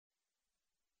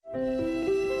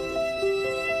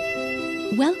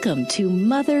Welcome to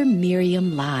Mother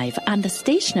Miriam Live on the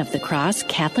Station of the Cross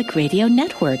Catholic Radio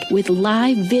Network with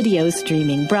live video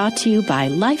streaming brought to you by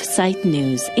LifeSite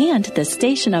News and the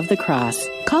Station of the Cross.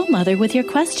 Call Mother with your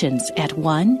questions at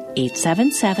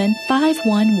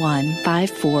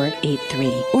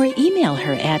 1-877-511-5483 or email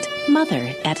her at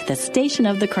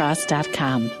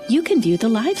mother@thestationofthecross.com. You can view the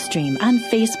live stream on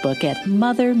Facebook at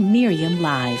Mother Miriam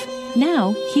Live.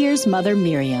 Now, here's Mother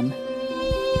Miriam.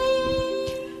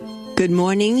 Good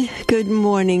morning,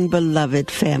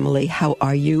 beloved family. How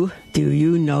are you? Do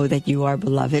you know that you are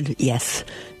beloved? Yes,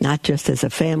 not just as a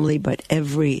family, but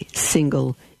every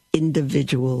single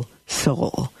individual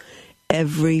soul.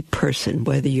 Every person,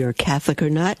 whether you're Catholic or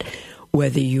not,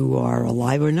 whether you are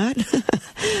alive or not,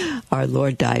 our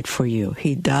Lord died for you.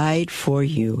 He died for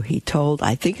you. He told,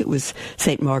 I think it was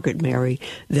St. Margaret Mary,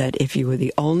 that if you were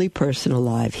the only person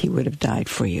alive, he would have died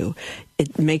for you.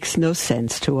 It makes no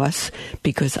sense to us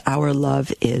because our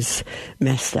love is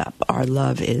messed up. Our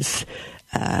love is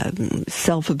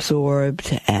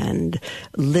self-absorbed and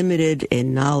limited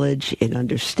in knowledge, in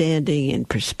understanding, in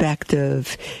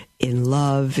perspective, in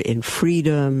love, in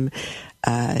freedom,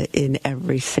 in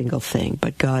every single thing.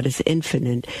 But God is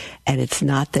infinite, and it's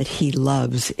not that he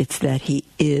loves, it's that he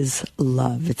is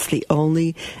love. It's the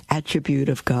only attribute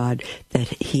of God that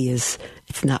he is.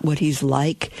 It's not what he's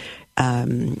like.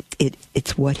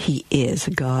 It's what he is.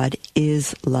 God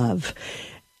is love.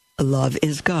 Love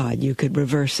is God. You could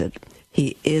reverse it.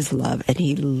 He is love, and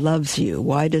he loves you.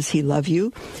 Why does he love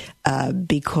you?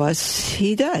 Because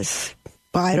he does.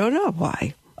 I don't know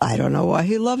why. I don't know why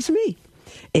he loves me.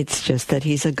 It's just that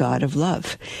he's a God of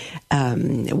love.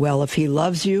 Well, if he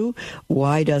loves you,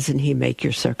 why doesn't he make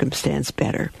your circumstance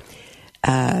better?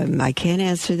 I can't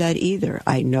answer that either.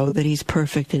 I know that he's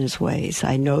perfect in his ways.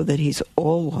 I know that he's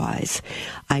all-wise.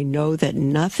 I know that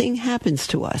nothing happens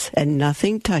to us and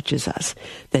nothing touches us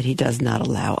that he does not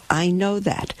allow. I know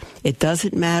that. It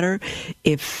doesn't matter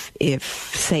if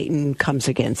Satan comes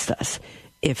against us.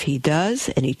 If he does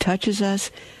and he touches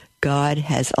us, God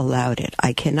has allowed it.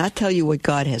 I cannot tell you what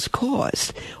God has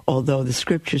caused, although the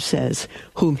scripture says,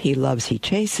 whom he loves, he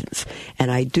chastens.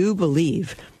 And I do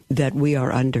believe that we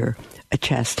are under a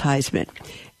chastisement.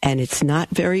 And it's not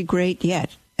very great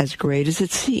yet. As great as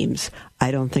it seems, I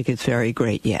don't think it's very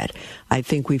great yet. I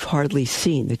think we've hardly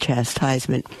seen the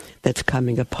chastisement that's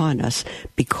coming upon us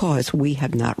because we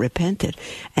have not repented.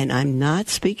 And I'm not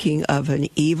speaking of an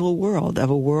evil world,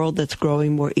 of a world that's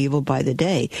growing more evil by the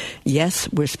day. Yes,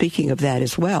 we're speaking of that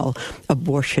as well,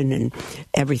 abortion and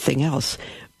everything else.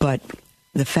 But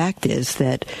the fact is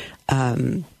that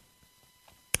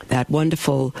that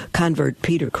wonderful convert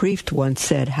Peter Kreeft once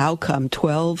said, how come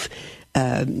 12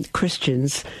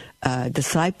 Christians,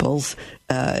 disciples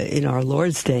in our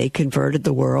Lord's day converted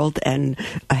the world and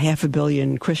 500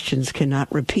 million Christians cannot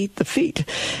repeat the feat?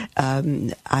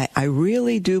 I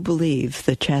really do believe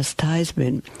the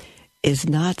chastisement is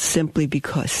not simply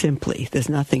because there's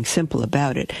nothing simple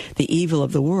about it. The evil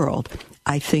of the world,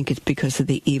 I think it's because of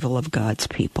the evil of God's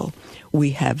people.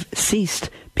 We have ceased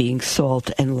being salt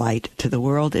and light to the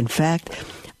world. In fact,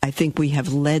 I think we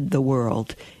have led the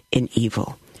world in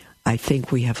evil. I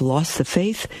think we have lost the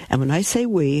faith. And when I say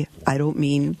we, I don't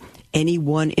mean any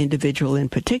one individual in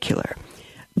particular,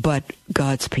 but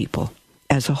God's people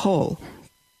as a whole.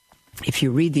 If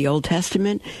you read the Old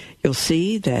Testament, you'll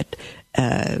see that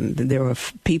there were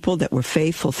people that were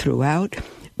faithful throughout,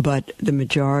 but the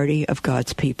majority of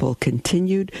God's people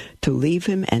continued to leave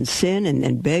him and sin and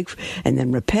then beg and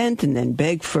then repent and then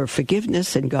beg for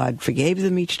forgiveness, and God forgave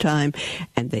them each time,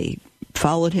 and they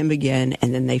followed him again,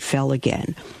 and then they fell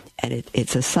again. And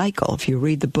it's a cycle. If you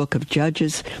read the book of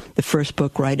Judges, the first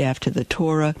book right after the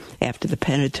Torah, after the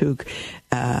Pentateuch,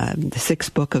 the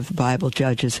sixth book of the Bible,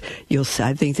 Judges, you'll see,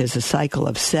 I think there's a cycle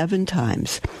of 7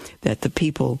 times that the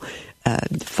people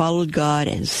followed God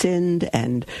and sinned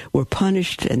and were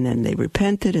punished, and then they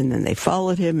repented, and then they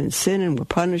followed him and sinned and were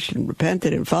punished and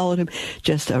repented and followed him.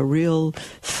 Just a real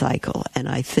cycle. And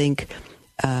I think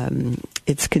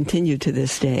it's continued to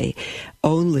this day.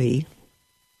 Only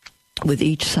with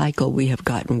each cycle we have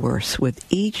gotten worse. With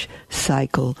each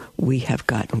cycle we have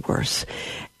gotten worse.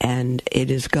 And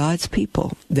it is God's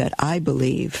people that I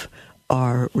believe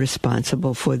are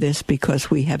responsible for this, because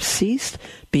we have ceased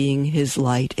being his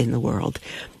light in the world.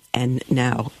 And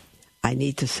now I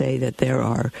need to say that there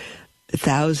are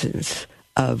thousands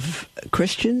of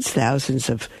Christians, thousands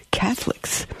of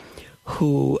Catholics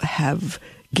who have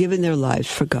given their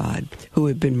lives for God, who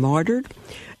have been martyred,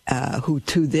 who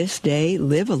to this day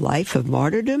live a life of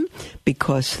martyrdom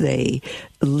because they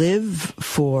live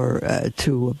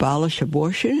to abolish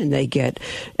abortion, and they get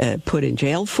put in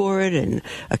jail for it and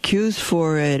accused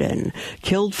for it and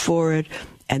killed for it,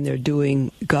 and they're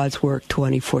doing God's work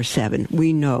 24/7.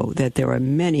 We know that there are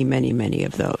many, many, many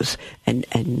of those,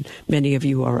 and many of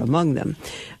you are among them.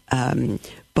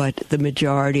 But the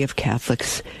majority of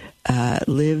Catholics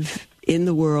live in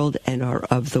the world and are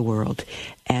of the world,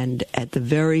 and at the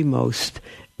very most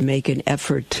make an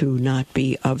effort to not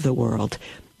be of the world.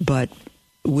 But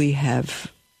we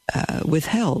have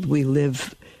withheld. We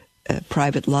live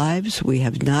private lives. We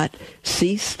have not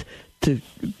ceased to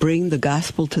bring the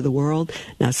gospel to the world.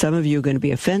 Now, some of you are going to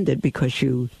be offended because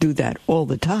you do that all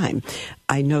the time.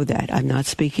 I know that. I'm not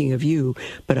speaking of you,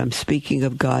 but I'm speaking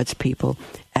of God's people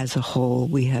as a whole.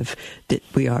 We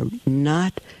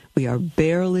are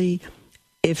barely,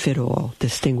 if at all,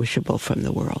 distinguishable from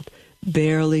the world.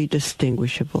 Barely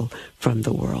distinguishable from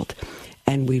the world.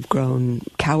 And we've grown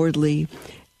cowardly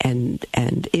and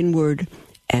inward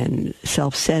and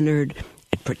self-centered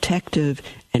and protective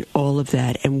and all of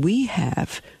that. And we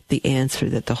have the answer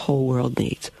that the whole world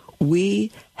needs.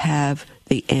 We have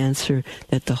the answer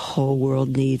that the whole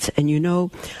world needs. And you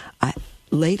know,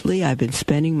 lately I've been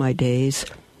spending my days...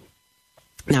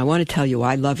 Now, I want to tell you,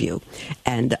 I love you,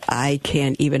 and I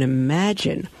can't even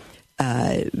imagine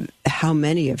how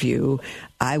many of you,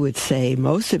 I would say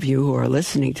most of you who are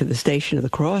listening to the Station of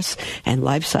the Cross and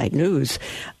LifeSite News,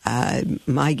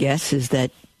 my guess is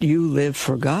that you live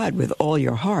for God with all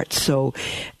your heart. So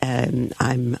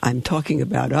I'm talking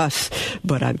about us,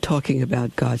 but I'm talking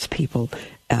about God's people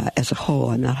as a whole.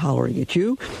 I'm not hollering at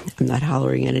you. I'm not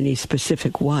hollering at any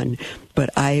specific one, but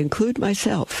I include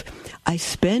myself. I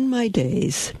spend my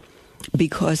days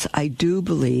because I do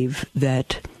believe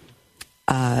that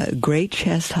great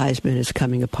chastisement is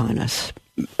coming upon us,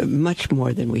 much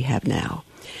more than we have now.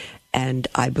 And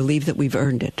I believe that we've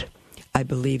earned it. I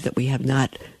believe that we have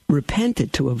not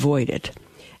repented to avoid it.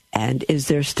 And is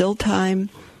there still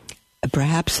time?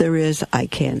 Perhaps there is. I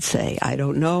can't say. I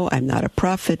don't know. I'm not a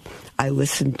prophet. I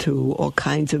listen to all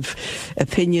kinds of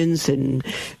opinions and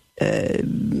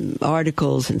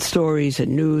articles and stories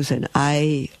and news, and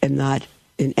I am not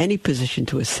in any position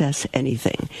to assess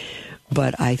anything.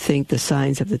 But I think the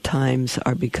signs of the times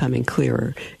are becoming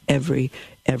clearer every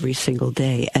single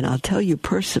day. And I'll tell you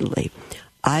personally,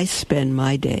 I spend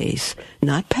my days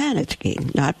not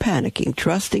panicking,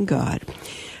 trusting God,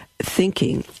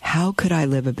 thinking, how could I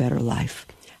live a better life?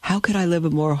 How could I live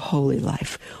a more holy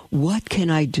life? What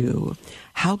can I do?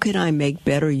 How can I make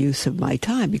better use of my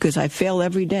time? Because I fail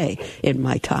every day in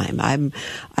my time. I'm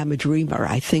a dreamer.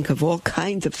 I think of all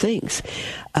kinds of things.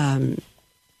 And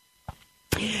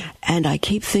I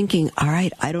keep thinking, all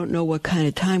right, I don't know what kind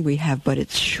of time we have, but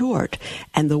it's short,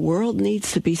 and the world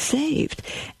needs to be saved.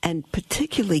 And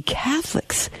particularly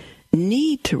Catholics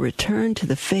need to return to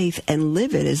the faith and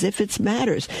live it as if it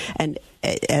matters. And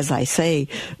as I say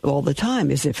all the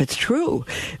time, as if it's true.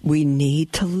 We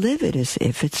need to live it as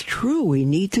if it's true. We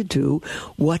need to do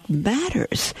what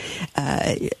matters.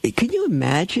 Can you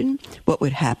imagine what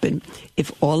would happen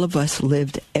if all of us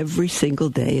lived every single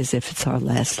day as if it's our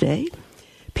last day?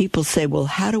 People say, well,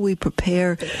 how do we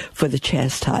prepare for the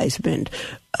chastisement,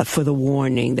 for the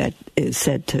warning that is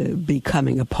said to be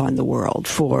coming upon the world,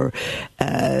 for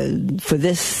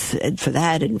this and for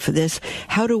that and for this?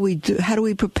 How do we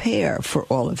prepare for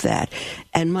all of that?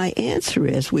 And my answer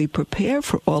is, we prepare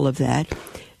for all of that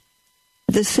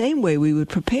the same way we would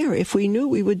prepare if we knew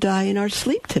we would die in our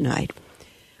sleep tonight.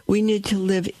 We need to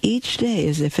live each day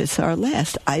as if it's our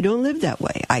last. I don't live that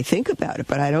way. I think about it,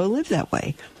 but I don't live that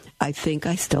way. I think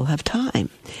I still have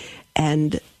time.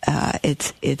 And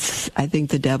it's I think,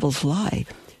 the devil's lie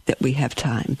that we have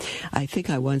time. I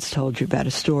think I once told you about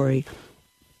a story.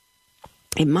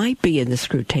 It might be in the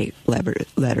Screwtape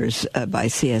Letters by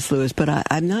C.S. Lewis, but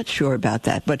I'm not sure about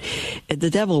that. But the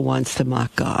devil wants to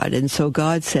mock God. And so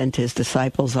God sent his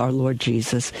disciples, our Lord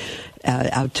Jesus,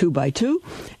 out 2 by 2,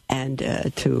 and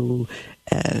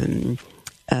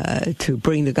to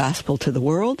bring the gospel to the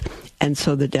world. And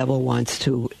so the devil wants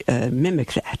to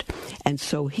mimic that. And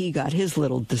so he got his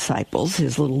little disciples,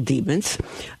 his little demons,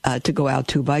 to go out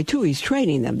 2 by 2. He's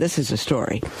training them. This is a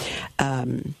story.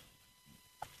 And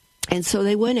so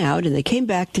they went out and they came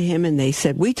back to him and they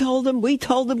said, we told them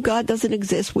God doesn't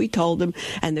exist. We told them.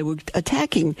 And they were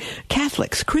attacking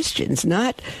Catholics, Christians,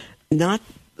 not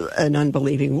an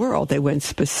unbelieving world. They went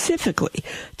specifically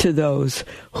to those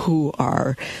who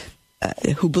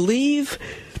believe,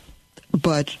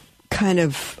 but kind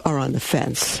of are on the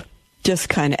fence, just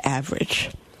kind of average.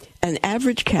 And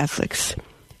average Catholics,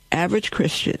 average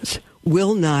Christians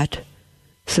will not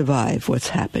survive what's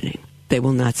happening. They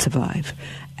will not survive.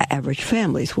 Average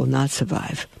families will not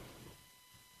survive.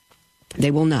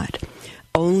 They will not.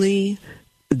 Only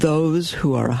those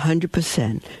who are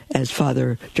 100%, as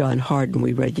Father John Hardin,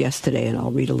 we read yesterday, and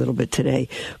I'll read a little bit today,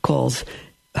 calls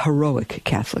heroic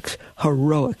Catholics,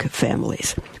 heroic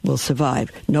families will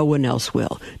survive. No one else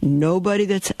will. Nobody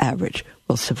that's average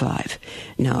will survive.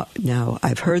 Now,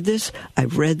 I've heard this,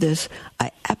 I've read this,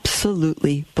 I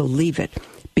absolutely believe it,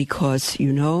 because,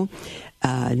 now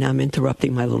I'm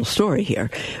interrupting my little story here,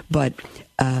 but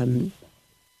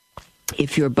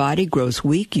if your body grows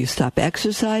weak, you stop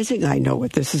exercising. I know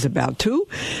what this is about too,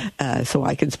 so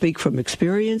I can speak from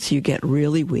experience. You get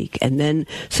really weak, and then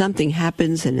something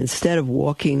happens, and instead of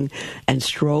walking and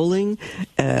strolling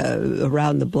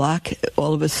around the block,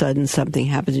 all of a sudden something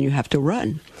happens and you have to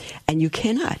run. And you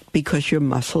cannot, because your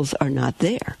muscles are not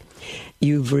there.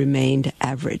 You've remained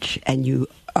average, and you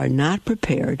are not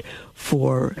prepared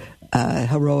for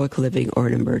heroic living or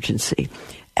an emergency.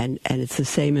 And it's the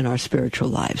same in our spiritual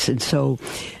lives. And so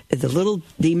the little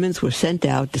demons were sent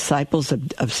out, disciples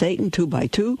of Satan, 2 by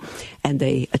 2, and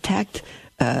they attacked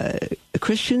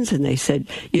Christians, and they said,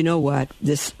 you know what,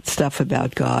 this stuff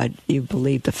about God, you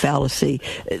believe the fallacy.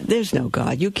 There's no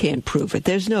God. You can't prove it.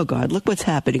 There's no God. Look what's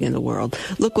happening in the world.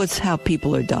 Look how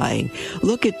people are dying.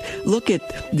 Look at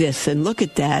this, and look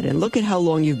at that, and look at how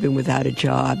long you've been without a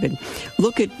job, and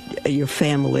look at your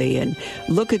family, and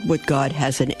look at what God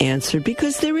hasn't answered,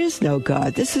 because there is no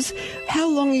God. How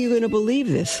long are you going to believe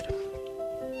this?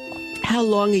 How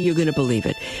long are you going to believe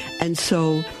it? And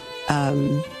so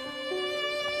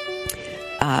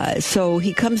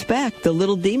he comes back, the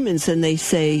little demons, and they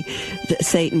say,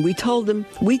 Satan, we told them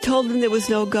there was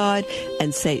no God.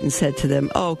 And Satan said to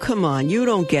them, oh, come on, you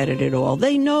don't get it at all.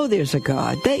 They know there's a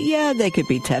God. They could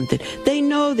be tempted. They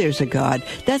know there's a God.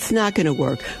 That's not going to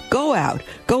work. Go out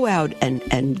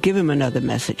and give him another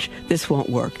message. This won't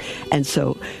work. And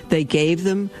so they gave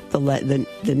them the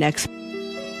next.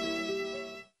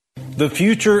 The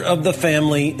future of the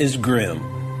family is grim.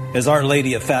 As Our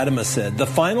Lady of Fatima said, the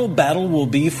final battle will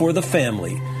be for the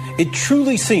family. It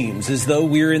truly seems as though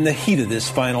we're in the heat of this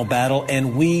final battle,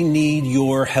 and we need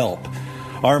your help.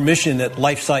 Our mission at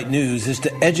LifeSite News is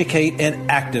to educate and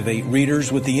activate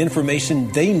readers with the information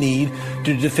they need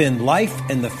to defend life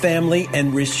and the family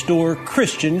and restore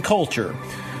Christian culture.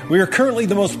 We are currently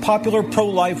the most popular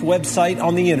pro-life website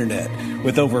on the internet,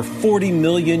 with over 40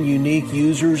 million unique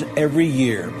users every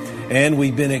year. And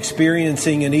we've been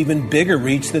experiencing an even bigger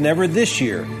reach than ever this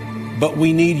year. But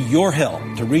we need your help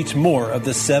to reach more of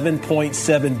the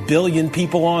 7.7 billion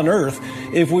people on Earth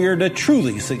if we are to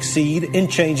truly succeed in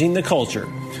changing the culture.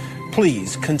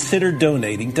 Please consider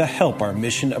donating to help our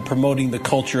mission of promoting the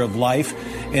culture of life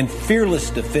and fearless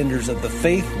defenders of the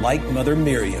faith like Mother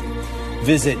Miriam.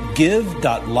 Visit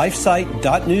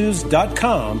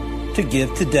give.lifesite.news.com to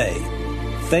give today.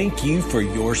 Thank you for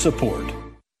your support.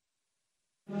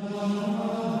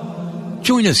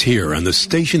 Join us here on the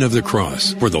Station of the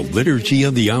Cross for the Liturgy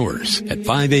of the Hours at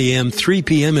 5 a.m., 3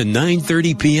 p.m., and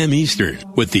 9:30 p.m. Eastern,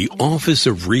 with the Office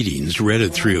of Readings read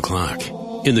at 3 o'clock.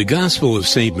 In the Gospel of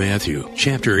St. Matthew,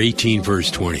 chapter 18,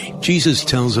 verse 20, Jesus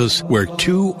tells us, where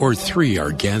 2 or 3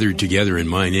 are gathered together in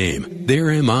my name, there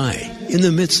am I, in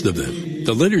the midst of them.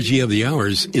 The Liturgy of the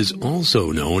Hours is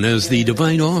also known as the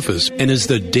Divine Office and is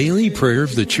the daily prayer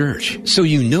of the Church. So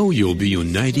you'll be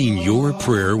uniting your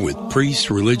prayer with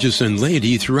priests, religious, and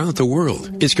laity throughout the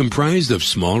world. It's comprised of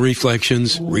small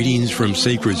reflections, readings from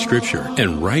sacred scripture,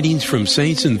 and writings from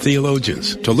saints and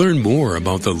theologians. To learn more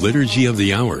about the Liturgy of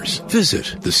the Hours,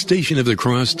 visit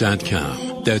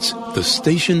thestationofthecross.com. That's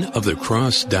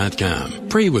thestationofthecross.com.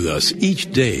 Pray with us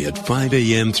each day at 5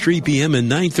 a.m., 3 p.m.,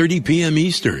 and 9:30 p.m.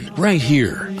 Eastern, right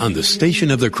here on the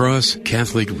Station of the Cross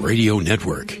Catholic Radio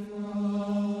Network.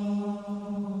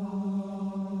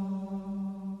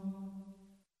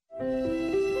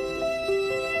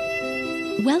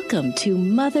 Welcome to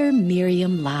Mother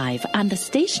Miriam Live on the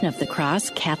Station of the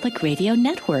Cross Catholic Radio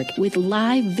Network, with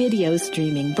live video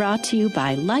streaming brought to you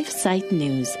by LifeSite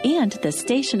News and the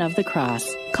Station of the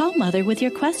Cross. Call Mother with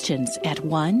your questions at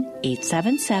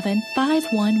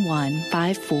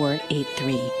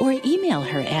 1-877-511-5483 or email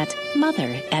her at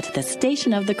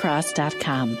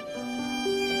mother@thestationofthecross.com.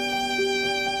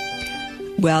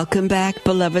 Welcome back,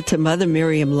 beloved, to Mother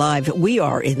Miriam Live. We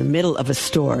are in the middle of a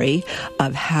story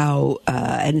of how,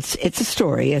 and it's a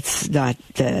story. It's not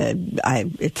a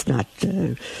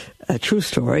true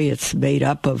story. It's made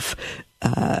up of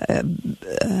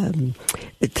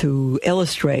to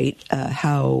illustrate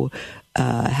how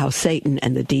Satan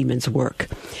and the demons work.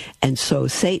 And so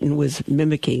Satan was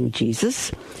mimicking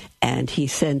Jesus, and he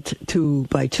sent 2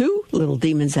 by 2 little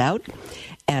demons out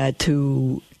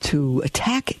to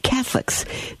attack Catholics.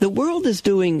 The world is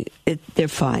doing it. They're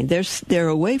fine. They're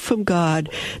away from God.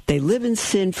 They live in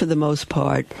sin for the most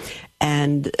part.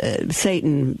 And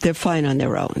Satan, they're fine on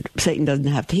their own. Satan doesn't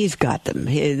have to. He's got them.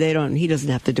 He doesn't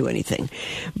have to do anything.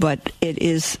 But it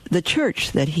is the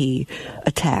church that he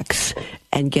attacks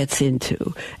and gets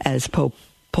into, as Pope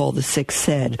Paul VI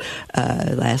said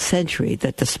last century,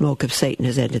 that the smoke of Satan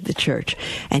has entered the church.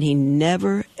 And he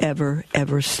never, ever,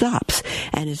 ever stops.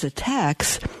 And his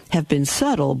attacks have been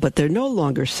subtle, but they're no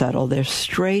longer subtle. They're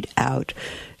straight out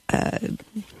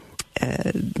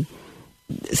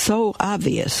so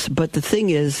obvious. But the thing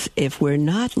is, if we're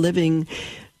not living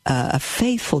a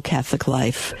faithful Catholic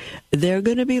life, they're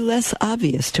going to be less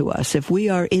obvious to us. If we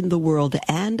are in the world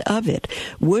and of it,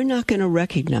 we're not going to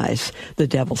recognize the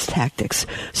devil's tactics.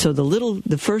 So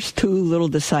the first 2 little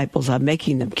disciples, I'm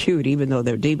making them cute, even though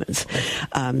they're demons.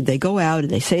 They go out and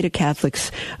they say to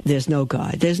Catholics, "There's no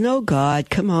God. There's no God.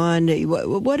 Come on.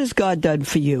 What has God done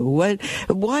for you?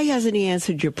 Why hasn't he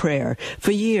answered your prayer?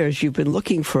 For years, you've been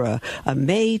looking for a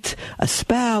mate, a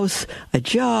spouse, a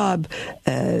job,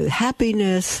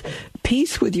 happiness,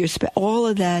 peace with your spouse, all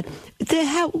of that.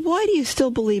 Why do you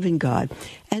still believe in God?"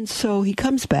 And so he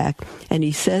comes back and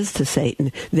he says to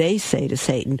Satan, they say to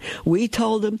Satan, we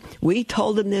told them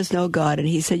there's no God. And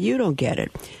he said, "You don't get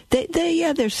it.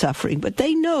 They're suffering, but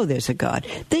they know there's a God.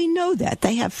 They know that.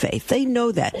 They have faith. They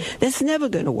know that. That's never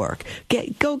going to work.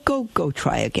 Go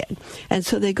try again." And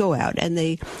so they go out and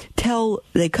they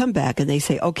come back and they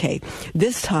say, "Okay,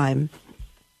 this time,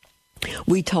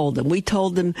 we told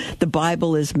them the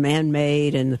Bible is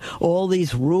man-made and all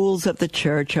these rules of the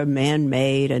church are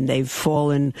man-made and they've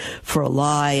fallen for a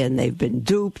lie and they've been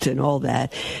duped and all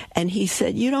that." And he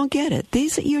said, "You don't get it.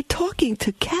 You're talking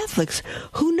to Catholics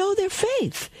who know their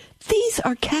faith. These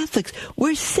are Catholics.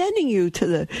 We're sending you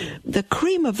to the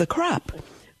cream of the crop.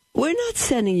 We're not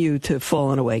sending you to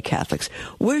fallen away Catholics.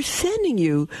 We're sending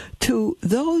you to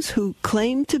those who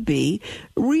claim to be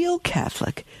real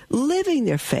Catholic, living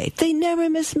their faith. They never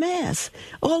miss Mass.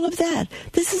 All of that.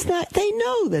 They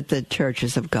know that the church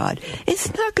is of God.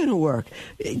 It's not going to work.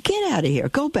 Get out of here.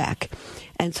 Go back."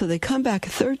 And so they come back a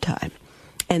 3rd time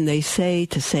and they say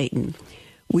to Satan,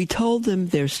 "We told them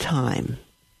there's time."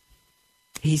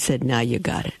 He said, "Now you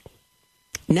got it.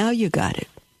 Now you got it.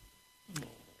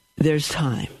 There's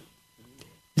time.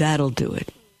 That'll do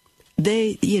it."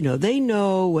 They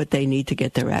know what they need to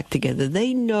get their act together.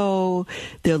 They know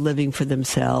they're living for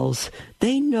themselves.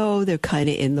 They know they're kind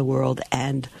of in the world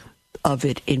and of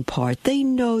it in part. They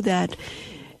know that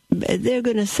they're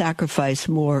going to sacrifice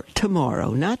more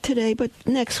tomorrow, not today, but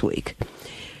next week.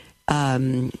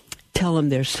 Tell them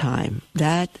there's time.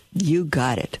 That you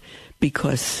got it,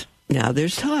 because now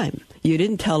there's time. You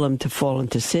didn't tell them to fall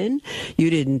into sin.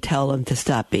 You didn't tell them to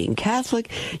stop being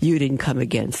Catholic. You didn't come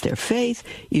against their faith.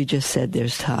 You just said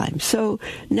there's time. So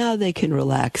now they can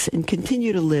relax and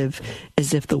continue to live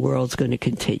as if the world's going to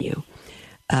continue,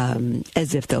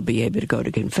 as if they'll be able to go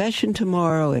to confession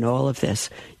tomorrow and all of this.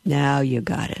 Now you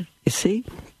got it. You see?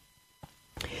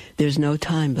 There's no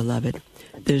time, beloved.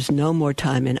 There's no more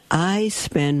time. And I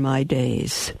spend my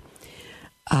days,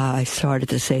 I started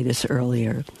to say this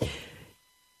earlier,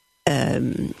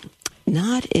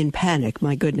 not in panic,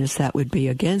 my goodness, that would be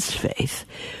against faith,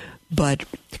 but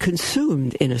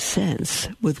consumed, in a sense,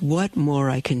 with what more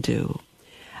I can do,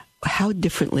 how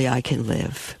differently I can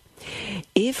live.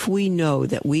 If we know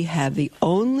that we have the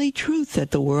only truth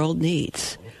that the world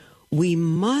needs, we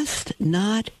must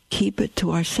not keep it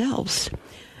to ourselves.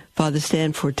 Father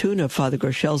Stan Fortuna, Father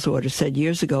Groshel's order, said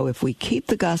years ago, if we keep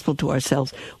the gospel to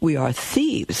ourselves, we are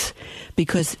thieves,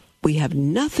 because we have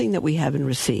nothing that we haven't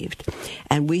received,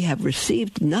 and we have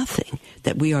received nothing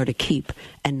that we are to keep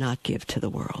and not give to the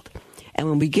world. And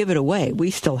when we give it away, we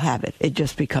still have it. It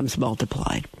just becomes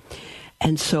multiplied.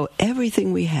 And so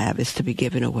everything we have is to be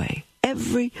given away.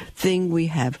 Everything we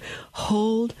have.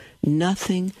 Hold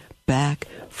nothing back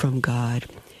from God.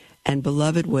 And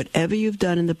beloved, whatever you've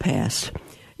done in the past,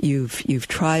 you've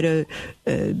tried to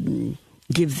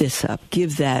give this up,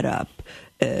 give that up.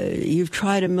 You've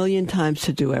tried 1,000,000 times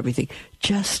to do everything.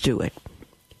 Just do it.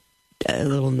 A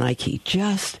little Nike.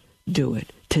 Just do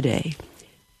it today.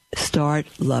 Start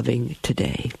loving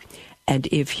today. And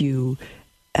if you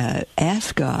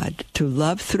ask God to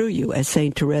love through you, as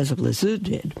St. Therese of Lisieux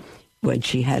did when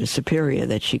she had a superior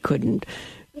that she couldn't,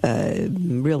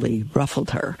 really ruffled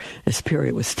her. The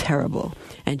superior was terrible.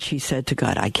 And she said to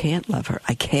God, I can't love her.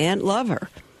 I can't love her.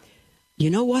 You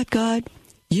know what, God?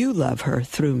 You love her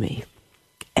through me.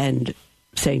 And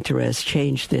St. Therese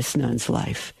changed this nun's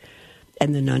life.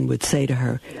 And the nun would say to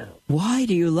her, "Why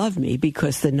do you love me?"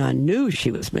 Because the nun knew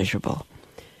she was miserable.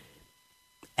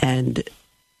 And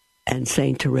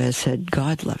Saint Therese said,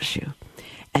 "God loves you."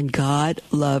 And God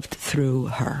loved through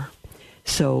her.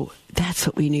 So that's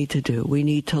what we need to do. We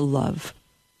need to love.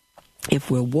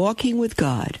 If we're walking with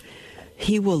God,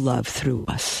 He will love through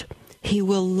us. He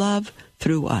will love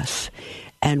through us.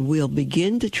 And we'll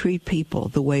begin to treat people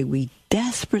the way we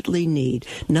desperately need,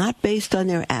 not based on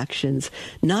their actions,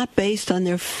 not based on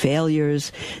their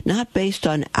failures, not based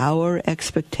on our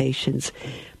expectations,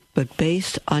 but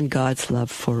based on God's love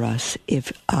for us.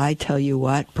 If I tell you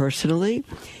what, personally,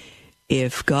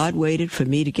 if God waited for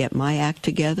me to get my act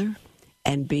together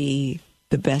and be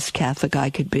the best Catholic I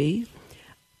could be,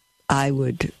 I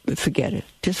would forget it.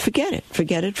 Just forget it.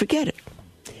 Forget it. Forget it.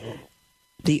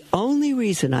 The only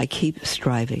reason I keep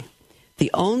striving, the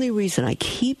only reason I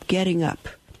keep getting up,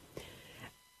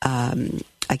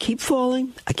 I keep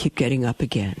falling, I keep getting up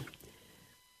again.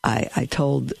 I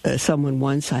told someone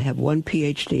once I have one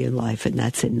PhD in life, and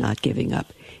that's in not giving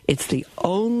up. It's the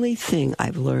only thing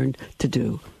I've learned to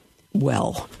do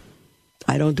well.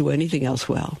 I don't do anything else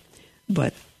well.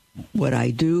 But what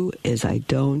I do is I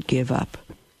don't give up.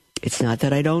 It's not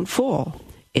that I don't fall.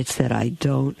 It's that I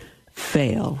don't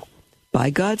fail, by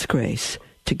God's grace,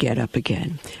 to get up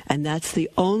again. And that's the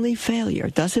only failure.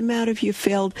 It doesn't matter if you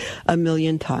failed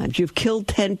 1,000,000 times. You've killed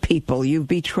 10 people. You've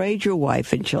betrayed your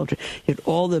wife and children. You did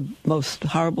all the most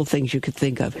horrible things you could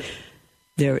think of.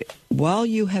 While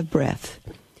you have breath,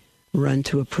 run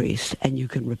to a priest and you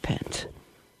can repent.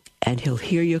 And he'll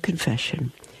hear your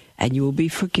confession and you will be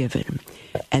forgiven.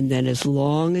 And then as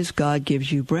long as God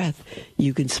gives you breath,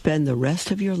 you can spend the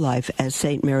rest of your life, as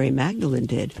St. Mary Magdalene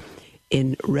did,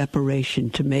 in reparation,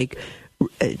 to make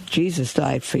Jesus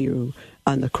died for you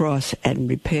on the cross and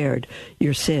repaired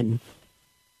your sin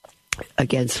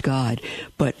against God.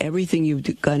 But everything you've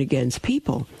done against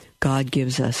people, God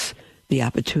gives us the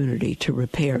opportunity to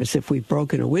repair. As if we've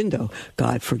broken a window,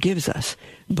 God forgives us.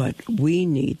 But we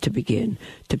need to begin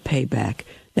to pay back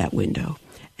that window.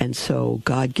 And so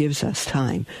God gives us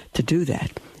time to do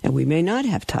that. And we may not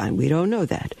have time. We don't know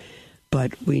that.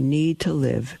 But we need to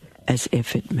live as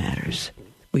if it matters.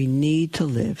 We need to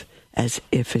live as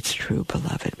if it's true,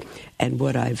 beloved. And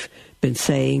what I've been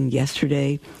saying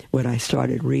yesterday, what I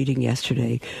started reading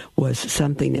yesterday, was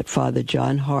something that Father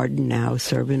John Hardon, now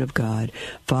servant of God,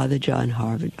 Father John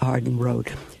Hardon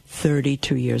wrote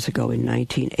 32 years ago in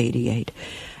 1988.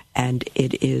 And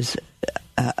it is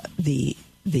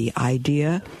the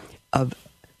idea of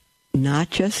not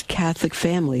just Catholic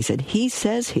families. And he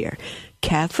says here,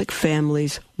 Catholic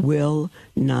families will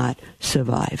not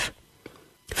survive.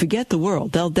 Forget the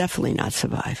world. They'll definitely not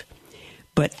survive.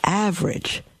 But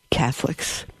average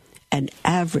Catholics and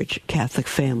average Catholic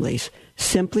families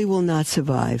simply will not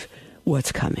survive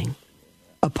what's coming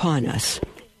upon us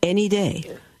any day.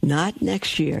 Not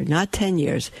next year, not 10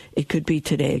 years. It could be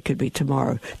today. It could be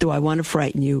tomorrow. Do I want to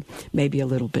frighten you? Maybe a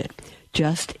little bit.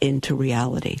 Just into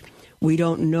reality. We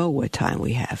don't know what time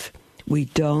we have. We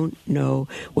don't know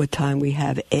what time we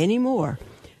have any more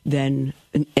than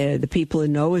the people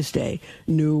in Noah's day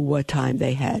knew what time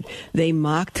they had. They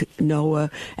mocked Noah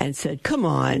and said, come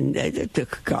on,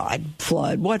 God,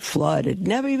 flood. What flood? It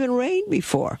never even rained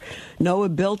before. Noah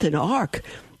built an ark.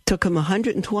 Took him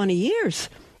 120 years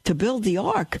to build the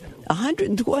ark.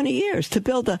 120 years to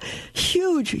build a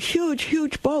huge, huge,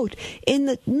 huge boat in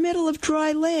the middle of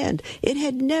dry land. It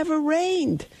had never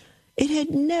rained. It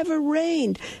had never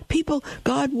rained.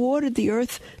 God watered the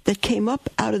earth that came up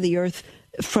out of the earth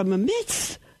from a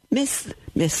mist.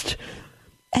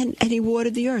 And he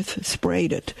watered the earth,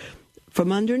 sprayed it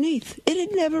from underneath. It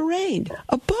had never rained.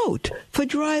 A boat for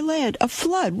dry land, a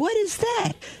flood. What is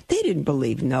that? They didn't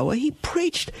believe Noah. He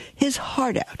preached his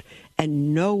heart out,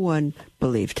 and no one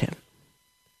believed him.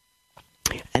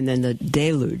 And then the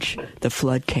deluge, the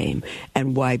flood came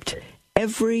and wiped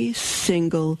every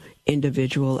single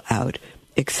individual out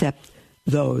except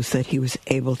those that he was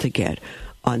able to get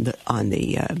on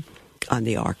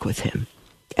the ark with him.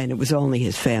 And it was only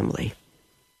his family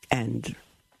and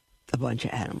a bunch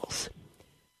of animals.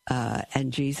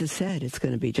 And Jesus said it's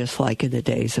going to be just like in the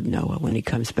days of Noah when he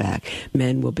comes back.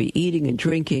 Men will be eating and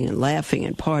drinking and laughing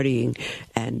and partying,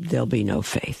 and there'll be no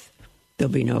faith.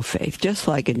 There'll be no faith, just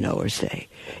like in Noah's day.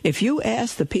 If you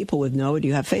ask the people with Noah, do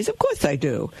you have faith? Of course I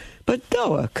do. But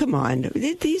Noah, come on.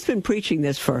 He's been preaching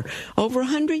this for over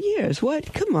 100 years.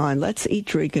 What? Come on, let's eat,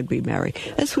 drink, and be merry.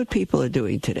 That's what people are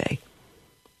doing today.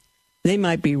 They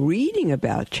might be reading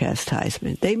about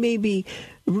chastisement. They may be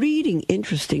reading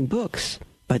interesting books,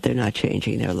 but they're not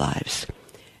changing their lives.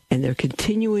 and they're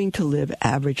continuing to live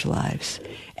average lives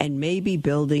and maybe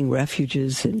building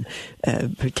refuges and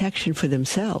protection for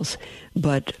themselves.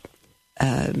 But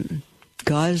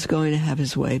God is going to have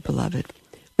his way, beloved.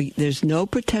 There's no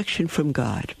protection from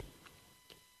God.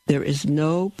 There is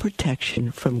no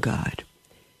protection from God.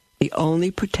 The only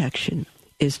protection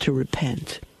is to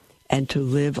repent and to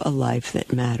live a life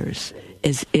that matters,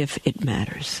 as if it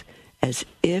matters, as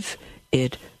if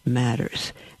it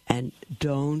matters. And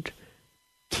don't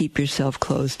keep yourself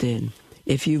closed in.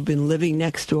 If you've been living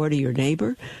next door to your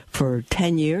neighbor for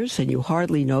 10 years and you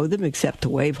hardly know them except to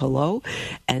wave hello,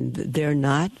 and they're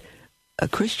not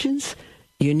Christians,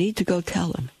 you need to go tell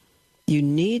them. You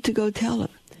need to go tell them.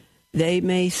 They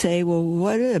may say, well,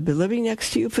 what? I've been living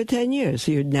next to you for 10 years.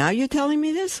 Now you're telling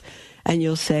me this? And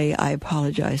you'll say, I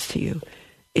apologize to you.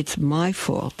 It's my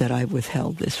fault that I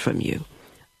withheld this from you.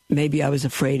 Maybe I was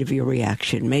afraid of your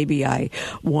reaction. Maybe I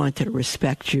wanted to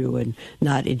respect you and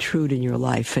not intrude in your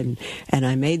life. And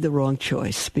I made the wrong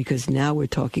choice, because now we're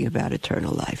talking about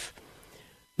eternal life.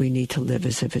 We need to live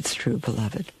as if it's true,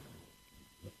 beloved.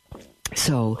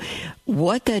 So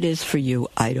what that is for you,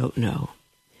 I don't know.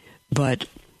 But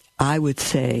I would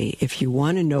say, if you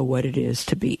want to know what it is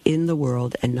to be in the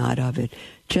world and not of it,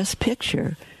 just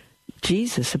picture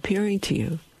Jesus appearing to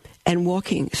you and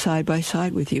walking side by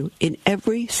side with you in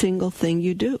every single thing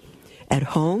you do. At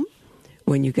home,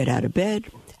 when you get out of bed,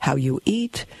 how you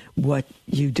eat, what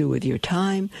you do with your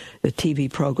time, the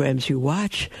TV programs you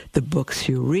watch, the books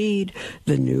you read,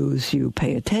 the news you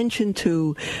pay attention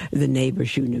to, the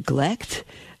neighbors you neglect,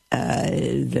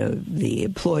 the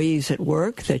employees at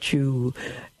work that you're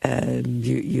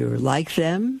like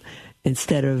them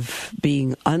instead of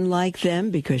being unlike them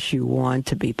because you want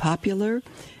to be popular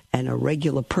and a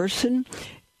regular person,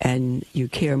 and you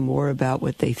care more about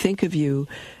what they think of you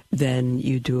than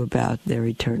you do about their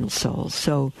eternal souls.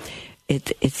 So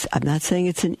it's I'm not saying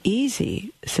it's an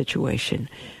easy situation,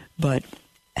 but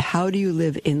how do you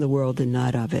live in the world and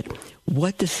not of it?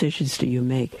 What decisions do you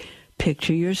make?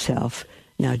 Picture yourself.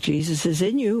 Now, Jesus is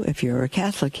in you. If you're a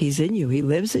Catholic, he's in you. He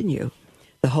lives in you.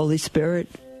 The Holy Spirit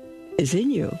is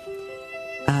in you.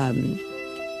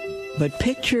 But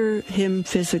picture him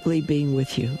physically being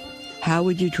with you. How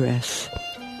would you dress?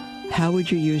 How would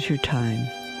you use your time?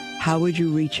 How would you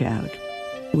reach out?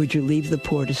 Would you leave the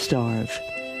poor to starve?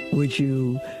 Would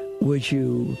you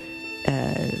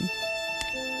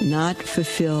not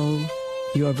fulfill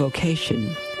your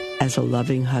vocation as a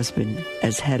loving husband,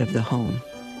 as head of the home?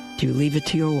 Do you leave it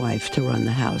to your wife to run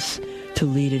the house, to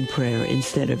lead in prayer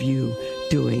instead of you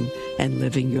doing and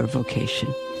living your vocation?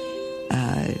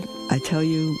 I tell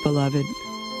you, beloved,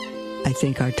 I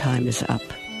think our time is up,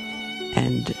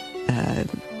 and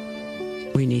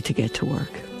we need to get to work.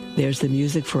 There's the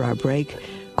music for our break.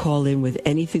 Call in with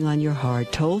anything on your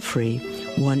heart, toll free,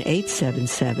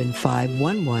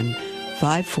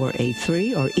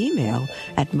 1-877-511-5483, or email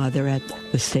at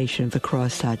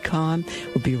mother@thestationofthecross.com.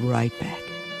 We'll be right back.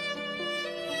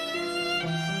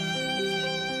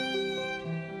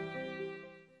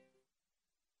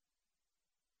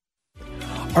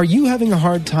 Are you having a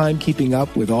hard time keeping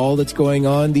up with all that's going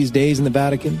on these days in the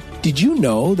Vatican? Did you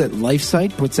know that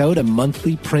LifeSite puts out a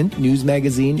monthly print news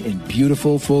magazine in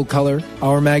beautiful full color?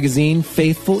 Our magazine,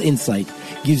 Faithful Insight,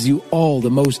 gives you all the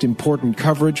most important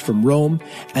coverage from Rome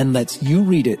and lets you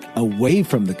read it away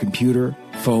from the computer,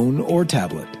 phone, or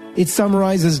tablet. It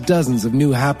summarizes dozens of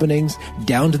new happenings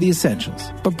down to the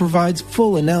essentials, but provides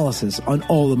full analysis on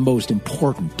all the most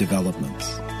important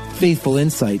developments. Faithful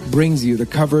Insight brings you the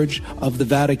coverage of the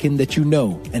Vatican that you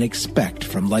know and expect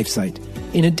from LifeSite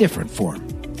in a different form.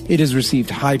 It has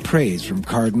received high praise from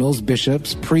cardinals,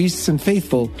 bishops, priests, and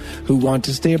faithful who want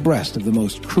to stay abreast of the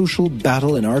most crucial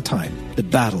battle in our time, the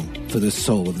battle for the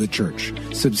soul of the Church.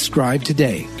 Subscribe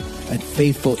today at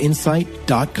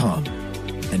faithfulinsight.com,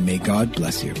 and may God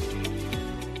bless you.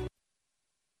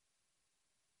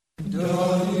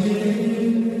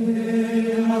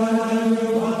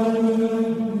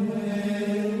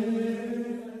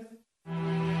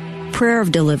 Prayer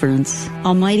of Deliverance.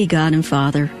 Almighty God and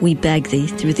Father, we beg Thee,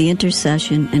 through the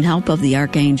intercession and help of the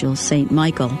archangels, Saint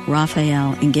Michael,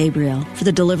 Raphael, and Gabriel, for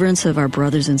the deliverance of our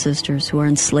brothers and sisters who are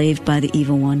enslaved by the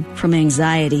evil one, from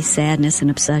anxiety, sadness, and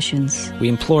obsessions. We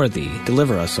implore Thee,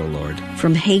 deliver us, O Lord.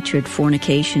 From hatred,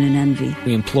 fornication, and envy.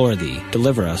 We implore Thee,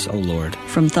 deliver us, O Lord.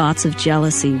 From thoughts of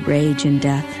jealousy, rage, and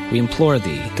death. We implore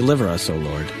Thee, deliver us, O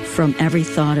Lord. From every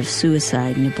thought of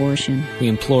suicide and abortion. We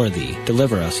implore Thee,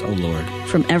 deliver us, O Lord.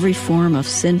 From every form form of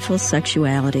sinful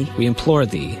sexuality. We implore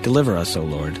thee, deliver us, O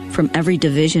Lord. From every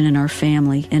division in our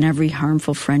family and every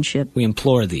harmful friendship. We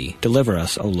implore thee, deliver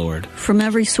us, O Lord. From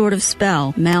every sort of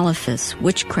spell, malefice,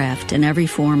 witchcraft, and every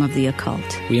form of the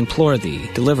occult. We implore thee,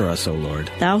 deliver us, O Lord.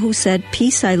 Thou who said,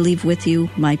 Peace I leave with you,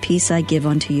 my peace I give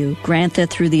unto you, grant that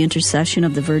through the intercession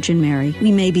of the Virgin Mary,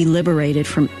 we may be liberated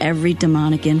from every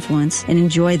demonic influence and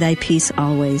enjoy thy peace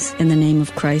always. In the name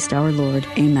of Christ our Lord.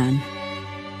 Amen.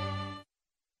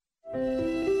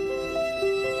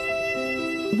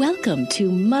 Welcome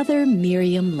to Mother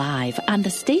Miriam Live on the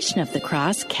Station of the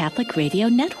Cross Catholic Radio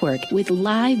Network with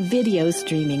live video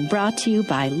streaming brought to you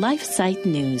by LifeSite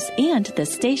News and the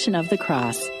Station of the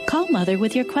Cross. Call Mother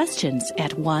with your questions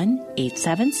at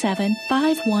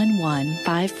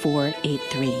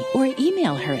 1-877-511-5483 or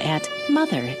email her at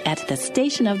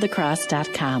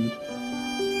mother@thestationofthecross.com.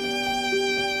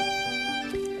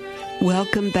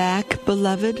 Welcome back,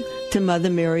 beloved, to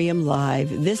Mother Miriam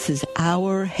Live. This is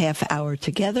our half hour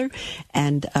together,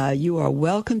 and you are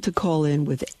welcome to call in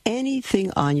with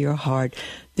anything on your heart.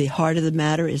 The heart of the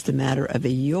matter is the matter of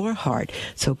your heart.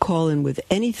 So call in with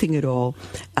anything at all.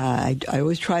 I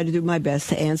always try to do my best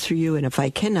to answer you, and if I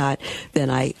cannot, then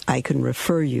I can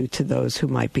refer you to those who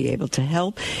might be able to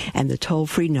help. And the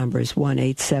toll-free number is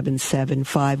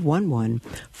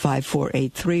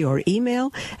 1-877-511-5483 or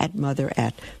email at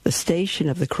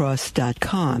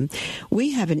mother@thestationofthecross.com.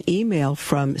 We have an email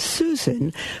from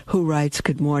Susan who writes,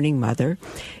 Good morning, Mother.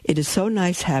 It is so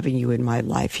nice having you in my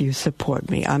life. You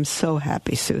support me. I'm so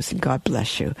happy, Susan. God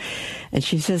bless you. And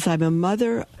she says, I am a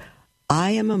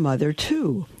mother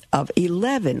too, of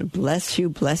 11. Bless you,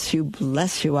 bless you,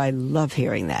 bless you. I love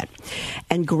hearing that.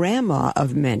 And grandma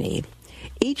of many.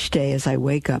 Each day as I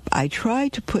wake up, I try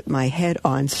to put my head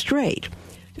on straight.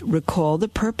 Recall the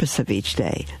purpose of each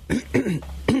day.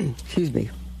 Excuse me.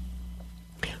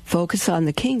 Focus on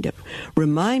the kingdom.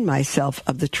 Remind myself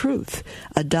of the truth.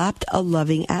 Adopt a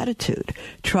loving attitude.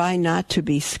 Try not to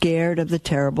be scared of the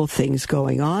terrible things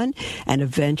going on and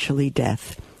eventually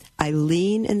death. I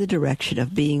lean in the direction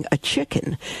of being a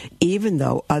chicken, even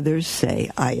though others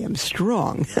say I am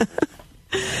strong.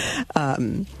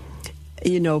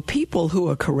 People who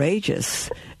are courageous,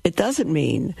 it doesn't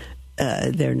mean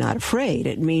they're not afraid.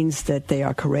 It means that they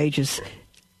are courageous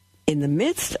in the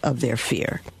midst of their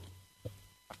fear.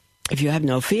 If you have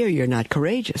no fear, you're not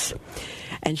courageous.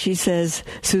 And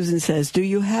Susan says, do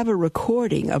you have a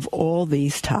recording of all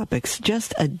these topics?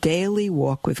 Just a daily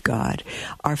walk with God.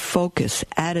 Our focus,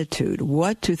 attitude,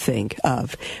 what to think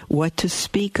of, what to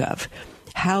speak of,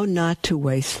 how not to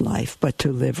waste life, but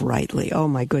to live rightly. Oh,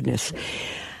 my goodness.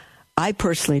 I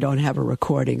personally don't have a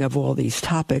recording of all these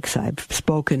topics. I've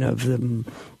spoken of them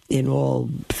in all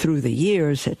through the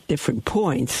years at different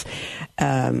points.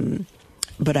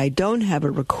 But I don't have a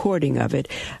recording of it.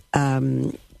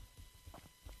 I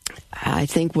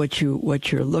think what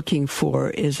you're looking for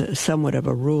is somewhat of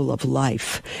a rule of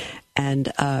life,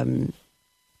 and I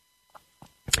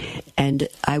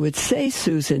would say,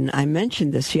 Susan, I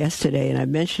mentioned this yesterday, and I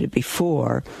mentioned it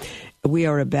before. We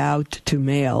are about to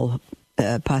mail,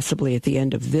 possibly at the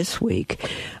end of this week,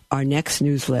 our next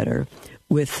newsletter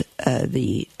with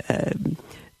the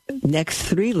next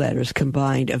 3 letters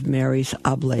combined of Mary's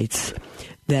Oblates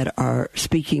that are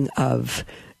speaking of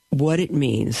what it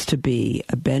means to be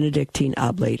a Benedictine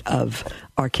Oblate of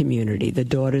our community, the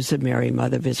Daughters of Mary,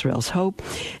 Mother of Israel's Hope,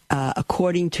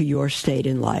 according to your state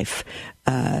in life.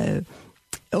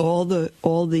 All the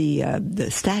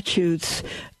statutes,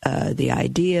 the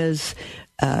ideas,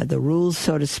 the rules,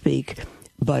 so to speak.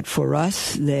 But for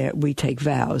us, we take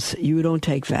vows. You don't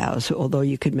take vows, although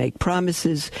you can make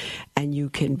promises and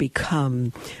you can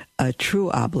become a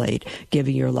true oblate,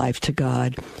 giving your life to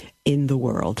God in the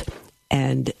world.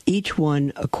 And each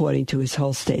one according to his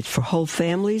whole state. For whole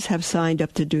families have signed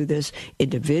up to do this.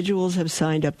 Individuals have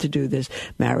signed up to do this.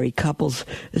 Married couples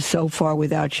so far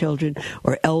without children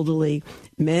or elderly.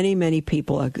 Many, many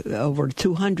people, over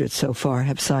 200 so far,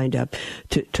 have signed up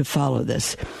to follow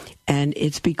this. And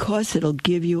it's because it'll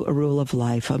give you a rule of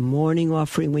life, a morning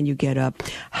offering when you get up,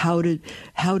 how to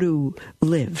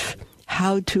live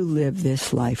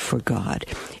this life for God.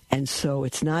 And so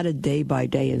it's not a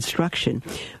day-by-day instruction,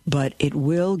 but it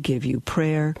will give you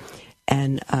prayer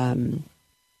and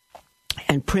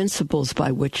principles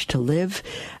by which to live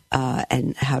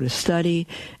and how to study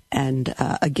And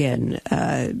again,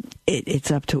 it's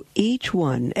up to each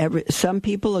one. Some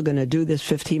people are going to do this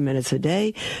 15 minutes a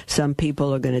day. Some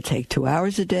people are going to take 2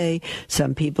 hours a day.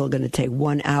 Some people are going to take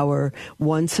 1 hour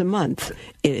once a month.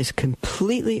 It is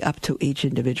completely up to each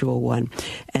individual one.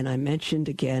 And I'll mention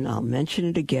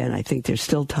it again. I think there's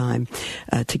still time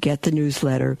to get the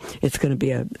newsletter. It's going to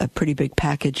be a pretty big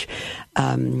package.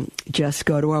 Just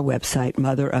go to our website,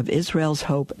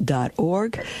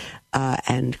 motherofisraelshope.org.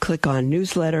 And click on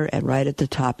newsletter, and right at the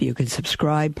top you can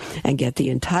subscribe and get the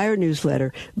entire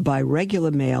newsletter by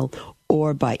regular mail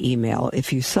or by email.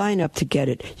 If you sign up to get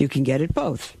it, you can get it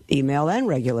both, email and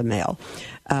regular mail.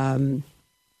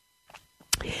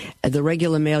 The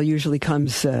regular mail usually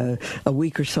comes a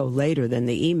week or so later than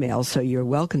the email, so you're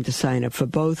welcome to sign up for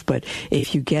both. But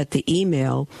if you get the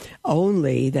email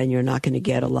only, then you're not going to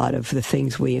get a lot of the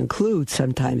things we include,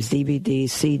 sometimes DVDs,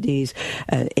 CDs.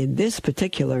 In this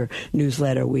particular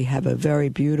newsletter, we have a very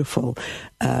beautiful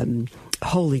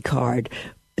holy card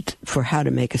for how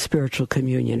to make a spiritual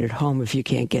communion at home if you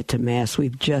can't get to Mass.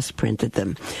 We've just printed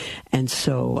them. And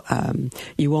so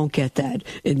you won't get that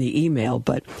in the email.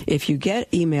 But if you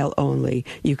get email only,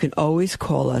 you can always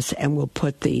call us and we'll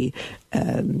put the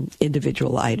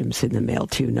individual items in the mail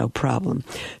to you, no problem.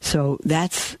 So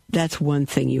that's one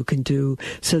thing you can do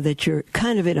so that you're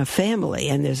kind of in a family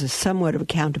and there's a somewhat of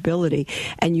accountability,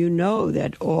 and you know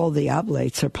that all the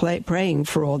oblates are praying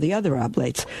for all the other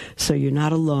oblates, so you're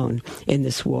not alone in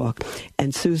this walk.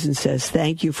 And Susan says,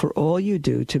 thank you for all you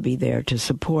do to be there to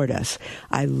support us.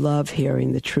 I love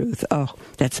hearing the truth. Oh,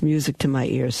 that's music to my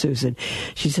ears, Susan.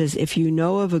 She says, if you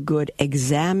know of a good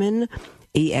Examen,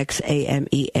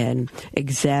 EXAMEN,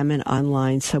 Examen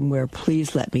online somewhere,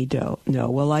 please let me know.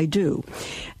 Well, I do.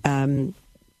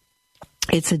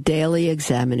 It's a daily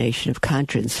examination of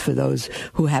conscience for those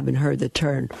who haven't heard the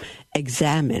term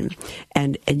examine.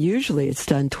 And usually it's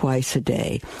done twice a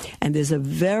day. And there's a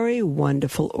very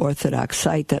wonderful Orthodox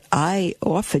site that I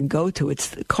often go to.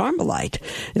 It's Carmelite.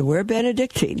 We're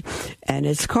Benedictine, and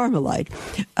it's Carmelite.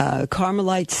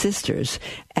 Carmelite Sisters.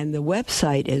 And the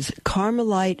website is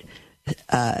Carmelite,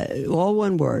 all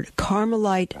one word,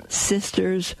 Carmelite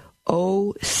Sisters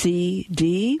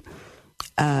OCD.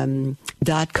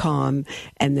 .com,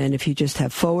 and then if you just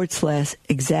have /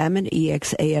 examen,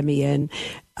 EXAMEN,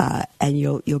 and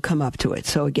you'll come up to it.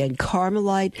 So again,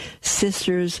 Carmelite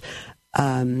Sisters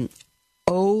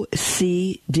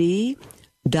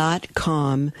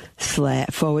OCD.com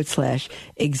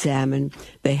 / examen.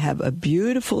 They have a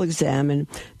beautiful examen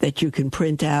that you can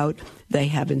print out. They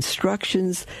have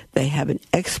instructions. They have an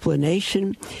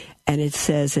explanation. And it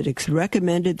says that it's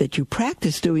recommended that you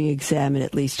practice doing examen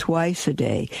at least twice a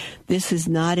day. This is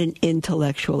not an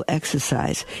intellectual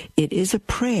exercise. It is a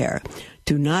prayer.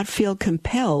 Do not feel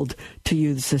compelled to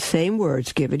use the same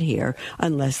words given here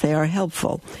unless they are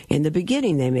helpful. In the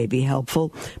beginning, they may be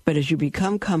helpful, but as you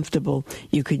become comfortable,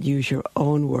 you could use your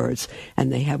own words.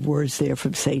 And they have words there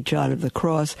from St. John of the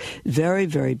Cross. Very,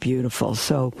 very beautiful.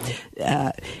 So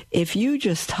if you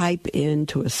just type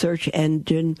into a search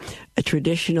engine, a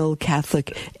traditional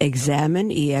Catholic examen,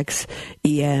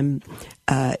 EXAMEN,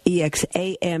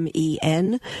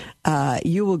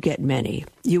 you will get many.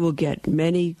 You will get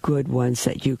many good ones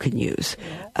that you can use.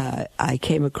 I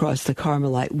came across the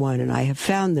Carmelite one, and I have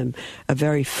found them a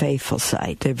very faithful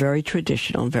site. They're very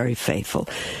traditional and very faithful.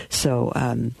 So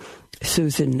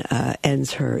Susan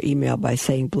ends her email by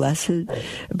saying,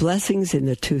 blessings in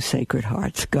the two Sacred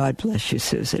Hearts. God bless you,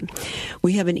 Susan.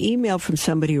 We have an email from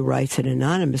somebody who writes it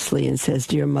anonymously and says,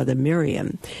 Dear Mother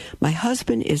Miriam, my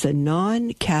husband is a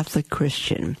non-Catholic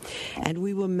Christian, and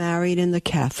we were married in the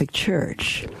Catholic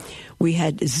Church. We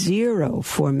had zero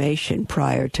formation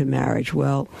prior to marriage.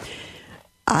 Well,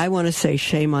 I want to say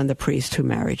shame on the priest who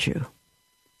married you.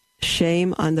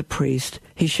 Shame on the priest.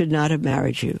 He should not have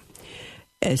married you.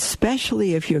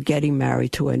 Especially if you're getting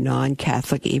married to a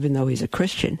non-Catholic, even though he's a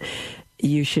Christian.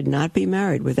 You should not be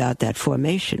married without that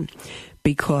formation,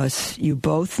 because you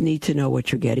both need to know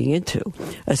what you're getting into,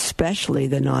 especially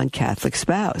the non-Catholic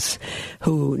spouse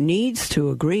who needs to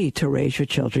agree to raise your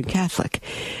children Catholic.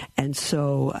 And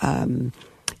so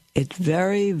it's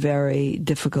very, very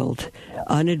difficult,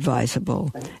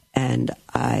 unadvisable, and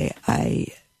I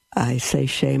say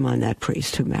shame on that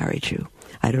priest who married you.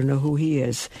 I don't know who he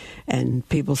is. And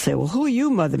people say, well, who are you,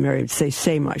 Mother Mary? Say,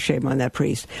 shame on that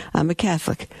priest. I'm a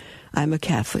Catholic. I'm a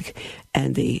Catholic.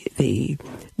 And the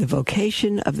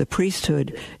vocation of the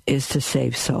priesthood is to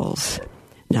save souls,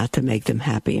 not to make them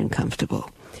happy and comfortable.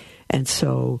 And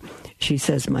so she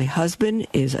says, my husband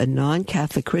is a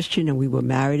non-Catholic Christian, and we were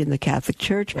married in the Catholic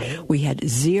Church. We had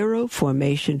zero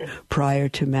formation prior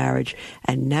to marriage,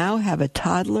 and now have a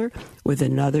toddler with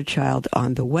another child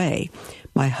on the way.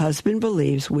 My husband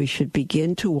believes we should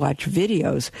begin to watch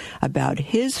videos about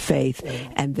his faith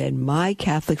and then my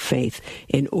Catholic faith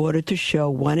in order to show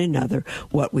one another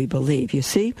what we believe. You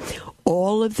see,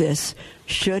 all of this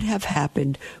should have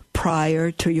happened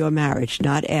prior to your marriage,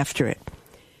 not after it.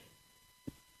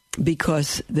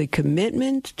 Because the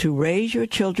commitment to raise your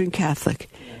children Catholic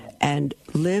and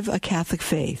live a Catholic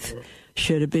faith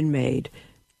should have been made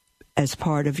as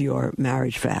part of your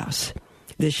marriage vows.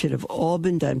 This should have all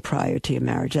been done prior to your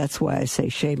marriage. That's why I say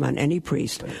shame on any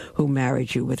priest who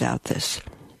married you without this.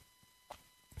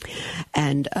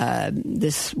 And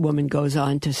this woman goes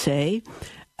on to say,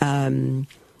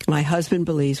 my husband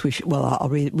believes we should, well, I'll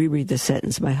reread the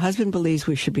sentence. My husband believes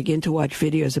we should begin to watch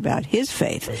videos about his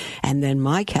faith and then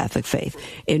my Catholic faith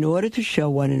in order to show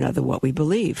one another what we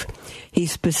believe. He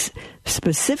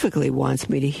specifically wants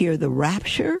me to hear the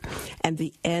rapture and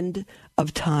the end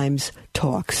of times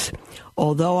talks.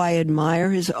 Although I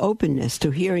admire his openness to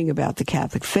hearing about the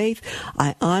Catholic faith,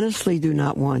 I honestly do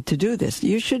not want to do this.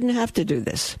 You shouldn't have to do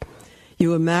this. You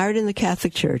were married in the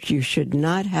Catholic Church. You should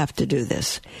not have to do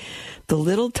this. The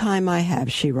little time I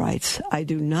have, she writes, I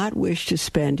do not wish to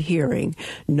spend hearing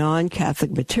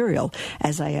non-Catholic material,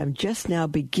 as I am just now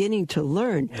beginning to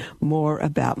learn more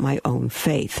about my own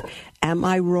faith. Am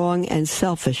I wrong and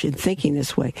selfish in thinking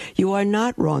this way? You are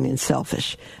not wrong and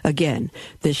selfish. Again,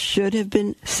 this should have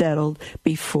been settled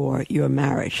before your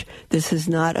marriage. This is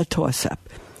not a toss-up.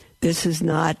 This is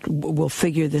not, we'll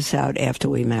figure this out after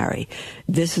we marry.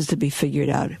 This is to be figured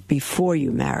out before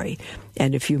you marry.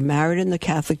 And if you married in the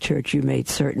Catholic Church, you made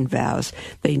certain vows.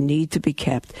 They need to be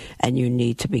kept, and you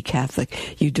need to be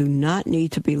Catholic. You do not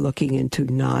need to be looking into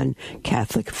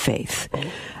non-Catholic faith.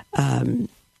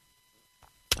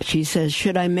 She says,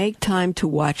 should I make time to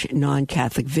watch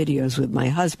non-Catholic videos with my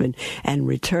husband and in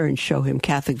return show him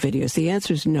Catholic videos? The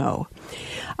answer is no.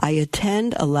 I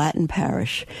attend a Latin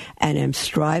parish and am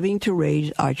striving to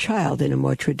raise our child in a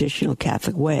more traditional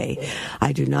Catholic way.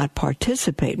 I do not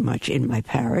participate much in my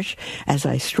parish as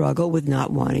I struggle with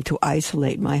not wanting to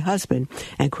isolate my husband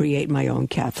and create my own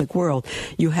Catholic world.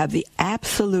 You have the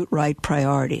absolute right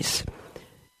priorities.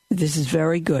 This is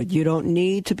very good. You don't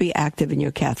need to be active in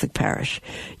your Catholic parish.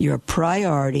 Your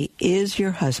priority is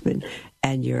your husband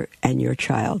and your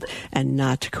child, and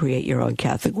not to create your own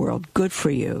Catholic world. Good for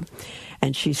you.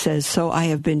 And she says, so I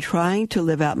have been trying to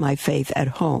live out my faith at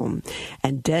home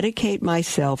and dedicate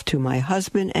myself to my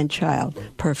husband and child.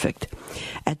 Perfect.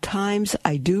 At times,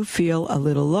 I do feel a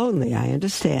little lonely, I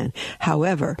understand.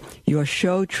 However, your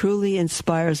show truly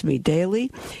inspires me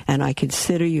daily, and I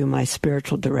consider you my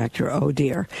spiritual director. Oh,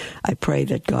 dear. I pray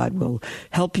that God will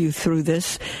help you through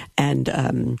this,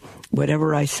 and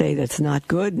whatever I say that's not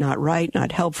good, not right,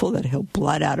 not helpful, that he'll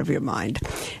blot out of your mind.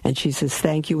 And she says,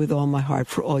 thank you with all my heart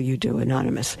for all you do.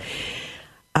 Anonymous.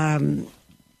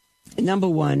 Number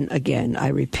one, again, I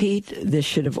repeat, this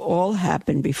should have all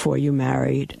happened before you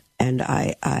married, and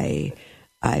I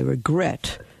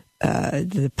regret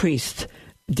the priest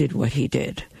did what he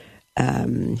did.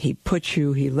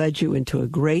 He led you into a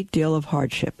great deal of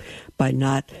hardship by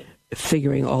not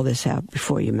figuring all this out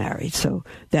before you married. So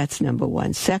that's number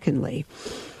one. Secondly,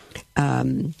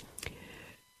 I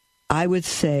would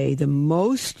say the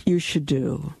most you should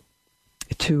do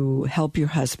to help your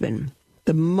husband,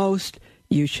 is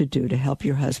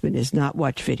not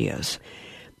watch videos.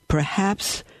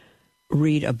 Perhaps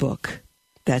read a book.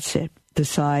 That's it.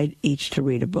 Decide each to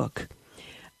read a book.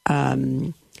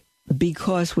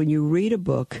 Because when you read a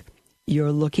book,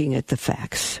 you're looking at the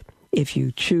facts. If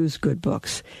you choose good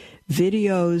books.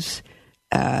 Videos,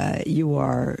 you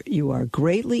are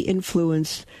greatly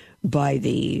influenced by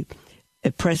the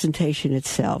presentation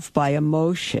itself, by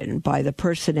emotion, by the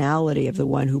personality of the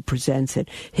one who presents it,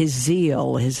 his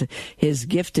zeal, his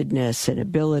giftedness and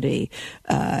ability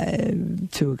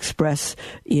to express,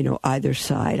 either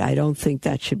side. I don't think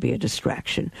that should be a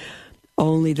distraction.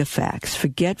 Only the facts.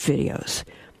 Forget videos.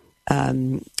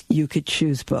 You could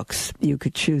choose books.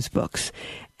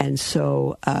 And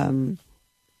so,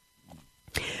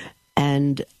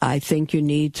 and I think you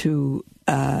need to,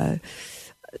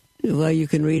 you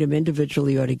can read them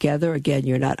individually or together. Again,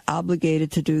 you're not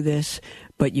obligated to do this,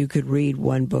 but you could read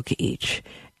one book each.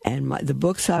 And the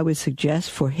books I would suggest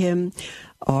for him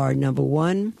are, number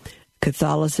one,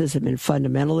 Catholicism and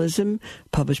Fundamentalism,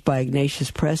 published by Ignatius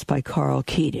Press by Carl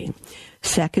Keating.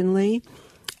 Secondly,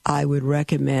 I would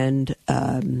recommend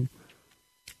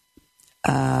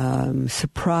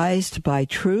Surprised by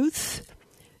Truth,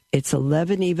 It's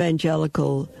 11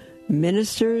 evangelical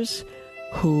ministers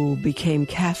who became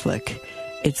Catholic.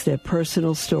 It's their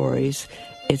personal stories.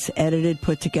 It's edited,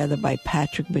 put together by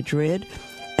Patrick Madrid,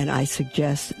 and I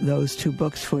suggest those two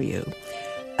books for you.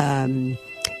 And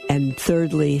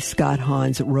thirdly, Scott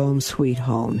Hahn's Rome Sweet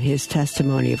Home, his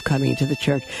testimony of coming into the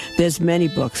church. There's many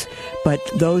books, but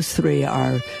those three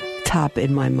are top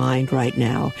in my mind right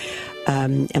now.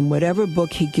 And whatever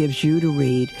book he gives you to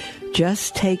read,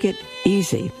 just take it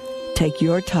easy. Take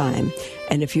your time.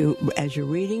 And as you're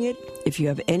reading it, if you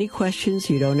have any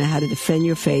questions, you don't know how to defend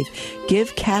your faith,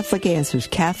 give Catholic Answers,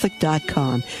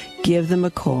 Catholic.com. Give them a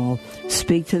call,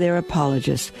 speak to their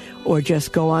apologist, or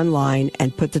just go online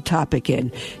and put the topic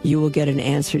in. You will get an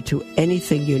answer to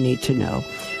anything you need to know.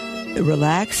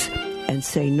 Relax and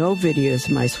say no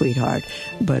videos, my sweetheart,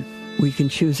 but we can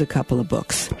choose a couple of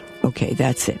books. Okay,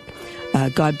 that's it.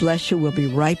 God bless you. We'll be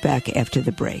right back after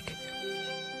the break.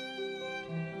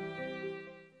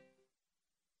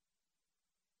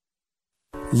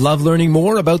 Love learning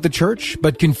more about the church,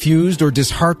 but confused or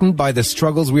disheartened by the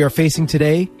struggles we are facing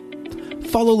today?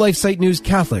 Follow LifeSite News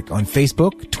Catholic on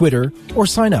Facebook, Twitter, or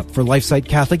sign up for LifeSite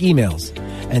Catholic emails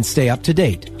and stay up to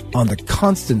date on the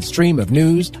constant stream of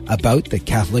news about the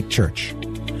Catholic Church.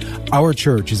 Our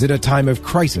church is in a time of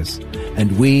crisis,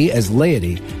 and we as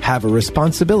laity have a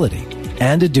responsibility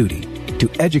and a duty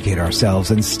to educate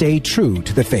ourselves and stay true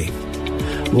to the faith.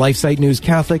 LifeSite News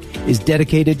Catholic is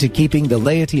dedicated to keeping the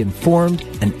laity informed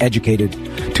and educated.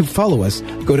 To follow us,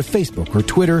 go to Facebook or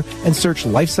Twitter and search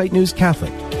LifeSite News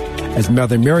Catholic. As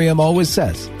Mother Miriam always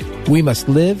says, we must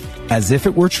live as if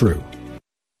it were true.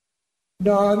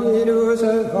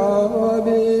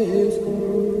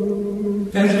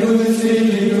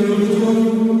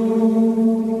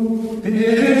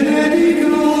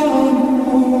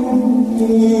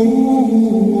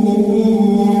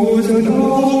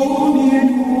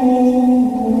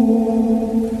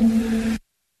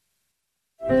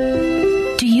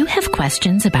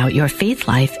 Questions about your faith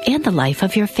life and the life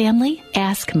of your family?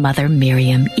 Ask Mother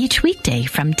Miriam each weekday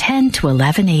from 10 to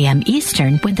 11 a.m.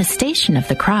 Eastern when the Station of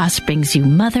the Cross brings you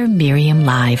Mother Miriam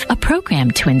Live, a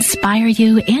program to inspire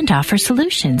you and offer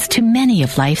solutions to many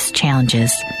of life's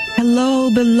challenges. Hello,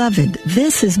 beloved.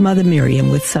 This is Mother Miriam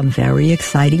with some very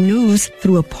exciting news.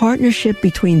 Through a partnership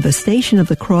between the Station of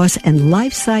the Cross and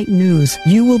LifeSite News,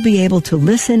 you will be able to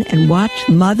listen and watch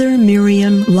Mother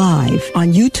Miriam live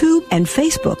on YouTube and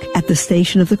Facebook at the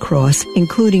Station of the Cross,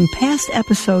 including past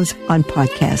episodes on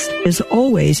podcast. As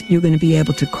always, you're going to be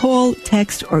able to call,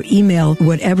 text, or email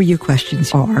whatever your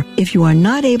questions are. If you are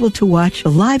not able to watch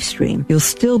the live stream, you'll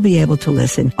still be able to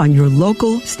listen on your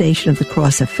local Station of the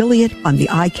Cross affiliate, on the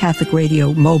iCatholic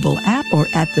Radio mobile app, or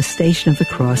at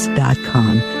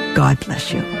thestationofthecross.com. God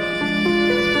bless you.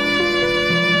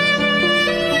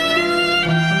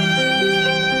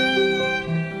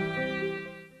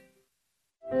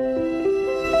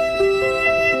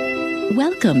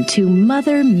 Welcome to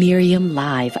Mother Miriam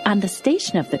Live on the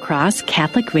Station of the Cross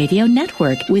Catholic Radio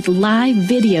Network with live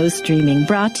video streaming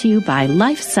brought to you by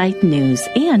LifeSite News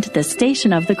and the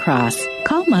Station of the Cross.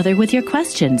 Call Mother with your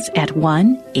questions at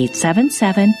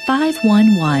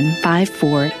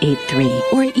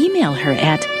 1-877-511-5483 or email her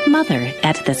at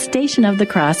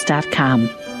mother@thestationofthecross.com.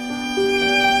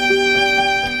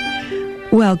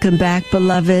 Welcome back,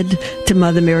 beloved, to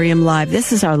Mother Miriam Live.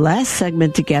 This is our last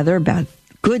segment together, about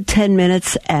good 10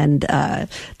 minutes, and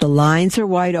the lines are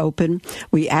wide open.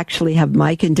 We actually have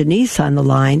Mike and Denise on the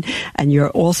line, and you're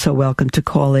also welcome to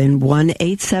call in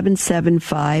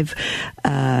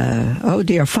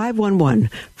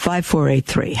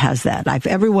 1-877-511-5483. How's that?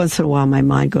 Every once in a while my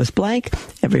mind goes blank.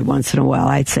 Every once in a while,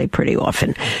 I'd say pretty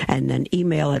often. And then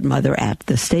email at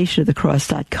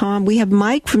mother@thestationofthecross.com. We have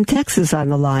Mike from Texas on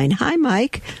the line. Hi,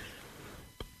 Mike.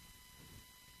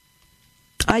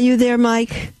 Are you there,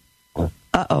 Mike?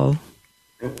 Uh-oh.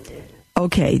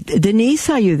 Okay. Denise,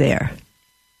 are you there?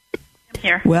 I'm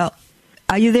here. Well,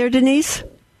 are you there, Denise?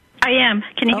 I am.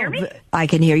 Can you hear me? I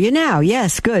can hear you now.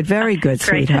 Yes, good. Very good,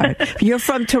 Great. sweetheart. You're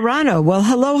from Toronto. Well,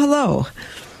 hello.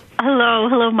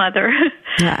 Hello, Mother.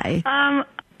 Hi.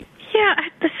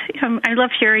 I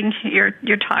love hearing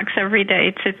your talks every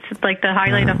day. It's like the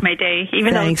highlight of my day.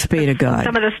 Even Thanks be to God.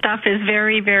 Some of the stuff is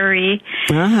very, very,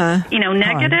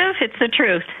 negative. It's the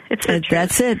truth. It's the truth.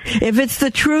 That's it. If it's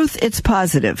the truth, it's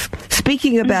positive.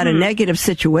 Speaking about a negative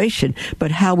situation,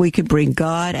 but how we can bring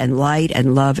God and light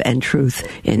and love and truth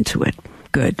into it.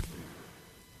 Good.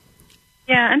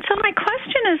 Yeah, and so my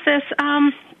question is this,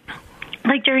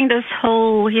 like during this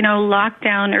whole,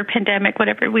 lockdown or pandemic,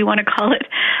 whatever we want to call it,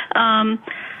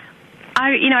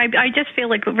 I just feel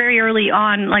like very early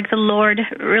on, like the Lord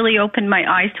really opened my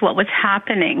eyes to what was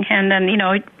happening. And then,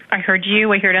 I heard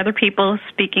you, I heard other people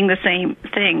speaking the same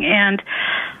thing. And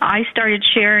I started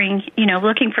sharing,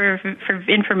 looking for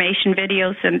information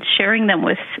videos and sharing them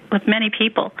with many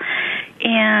people.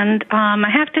 And I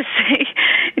have to say,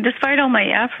 despite all my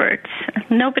efforts,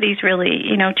 nobody's really,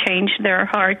 changed their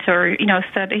hearts or,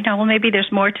 said, well, maybe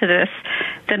there's more to this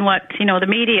than what, the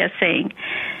media is saying.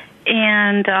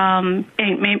 And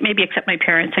maybe except my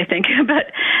parents, I think.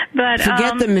 but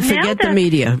forget the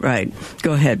media, right?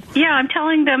 Go ahead. Yeah, I'm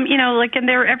telling them, and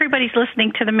everybody's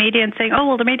listening to the media and saying, oh,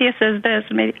 well, the media says this,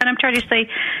 and I'm trying to say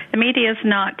the media is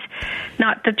not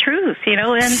the truth,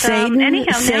 And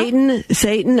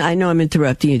Satan. I know I'm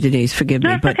interrupting you, Denise. Forgive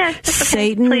me, but okay.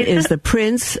 Satan is the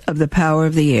prince of the power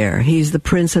of the air. He's the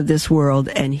prince of this world,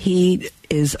 and he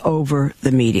is over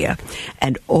the media,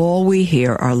 and all we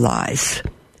hear are lies.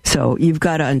 So you've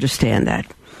got to understand that.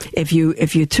 If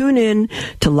you tune in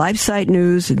to LifeSite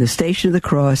News and the Station of the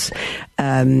Cross,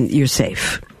 you're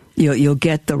safe. You'll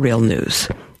get the real news.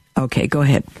 Okay, go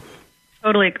ahead.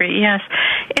 Totally agree. Yes,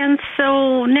 and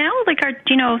so now,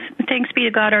 thanks be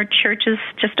to God, our church is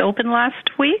just opened last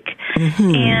week,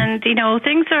 and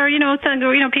things are,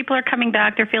 people are coming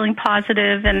back. They're feeling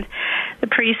positive, and the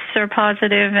priests are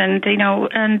positive, and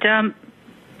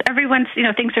everyone's,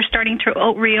 things are starting to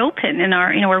reopen in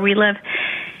our, where we live.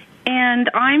 And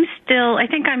I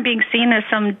think I'm being seen as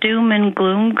some doom and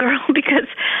gloom girl because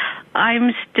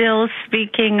I'm still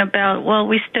speaking about,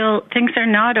 things are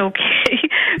not okay.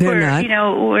 They're not.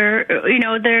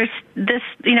 There's this,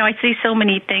 I see so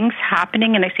many things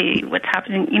happening and I see what's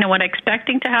happening, what I'm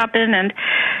expecting to happen. And,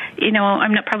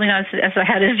 I'm probably not as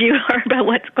ahead as you are about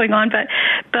what's going on, but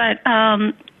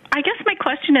I guess my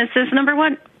question is number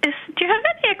one, do you have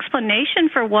any explanation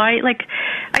for why,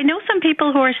 I know some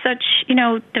people who are such,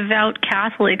 devout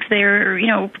Catholics, they're,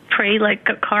 pray like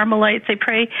Carmelites, they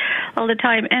pray all the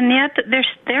time, and yet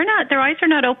their eyes are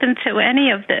not open to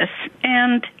any of this,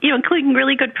 and, including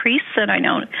really good priests that I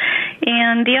know.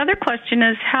 And the other question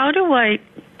is, how do I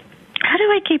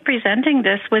keep presenting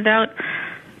this without,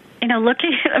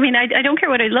 looking, I don't care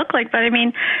what I look like, but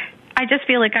I just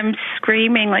feel like I'm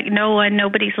screaming like Noah and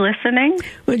nobody's listening.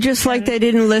 Well, just like they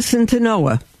didn't listen to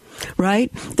Noah,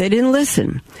 right? They didn't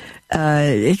listen.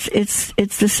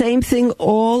 It's the same thing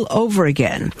all over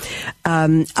again.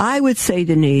 I would say,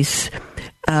 Denise,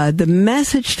 the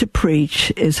message to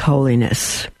preach is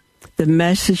holiness. The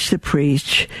message to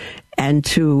preach and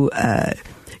to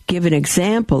give an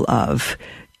example of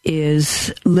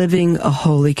is living a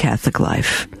holy Catholic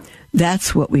life.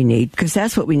 That's what we need, because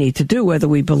that's what we need to do, whether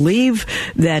we believe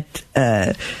that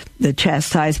the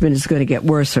chastisement is going to get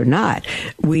worse or not.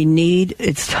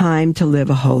 It's time to live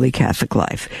a holy Catholic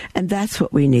life. And that's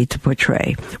what we need to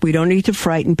portray. We don't need to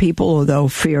frighten people, although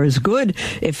fear is good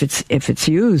if it's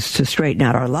used to straighten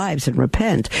out our lives and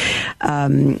repent.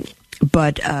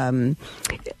 But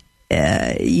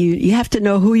you have to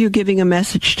know who you're giving a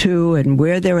message to and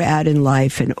where they're at in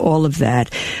life and all of that.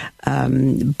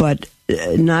 But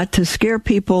not to scare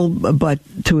people, but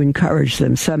to encourage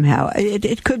them somehow.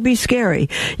 It could be scary.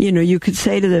 You could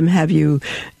say to them, do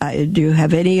you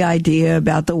have any idea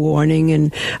about the warning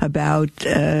and about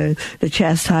the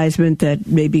chastisement that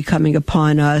may be coming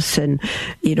upon us and,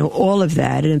 all of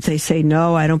that. And if they say,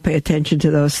 no, I don't pay attention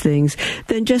to those things,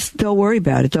 then just don't worry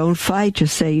about it. Don't fight.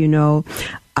 Just say,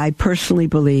 I personally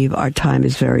believe our time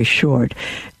is very short,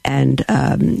 and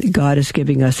God is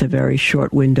giving us a very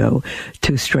short window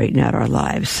to straighten out our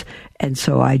lives. And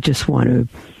so I just want to,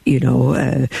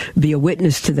 be a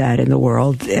witness to that in the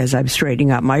world as I'm straightening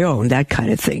out my own, that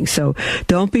kind of thing. So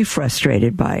don't be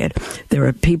frustrated by it. There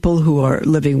are people who are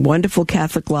living wonderful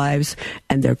Catholic lives,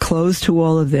 and they're closed to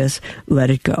all of this.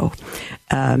 Let it go.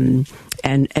 And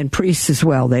priests as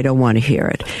well, they don't want to hear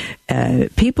it.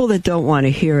 People that don't want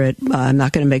to hear it, I'm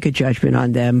not going to make a judgment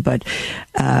on them, but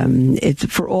it's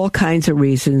for all kinds of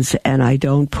reasons, and I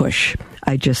don't push.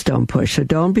 I just don't push. So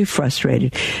don't be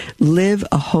frustrated. Live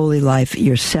a holy life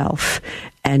yourself,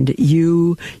 and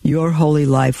your holy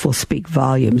life will speak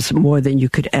volumes more than you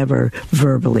could ever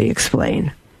verbally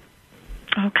explain.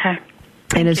 Okay.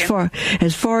 And as far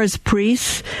as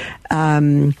priests,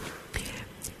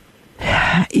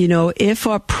 if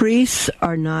our priests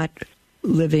are not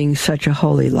living such a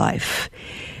holy life,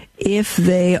 if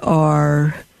they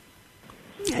are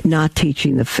not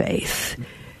teaching the faith,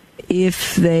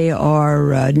 if they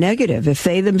are negative, if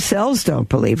they themselves don't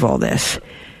believe all this,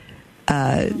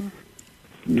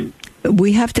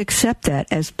 we have to accept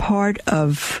that as part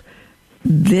of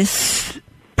this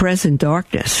present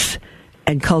darkness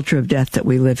and culture of death that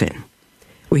we live in.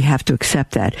 We have to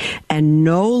accept that. And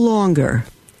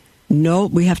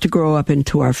we have to grow up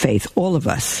into our faith, all of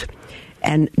us,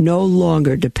 and no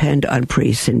longer depend on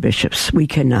priests and bishops. We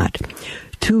cannot.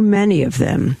 Too many of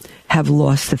them have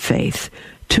lost the faith.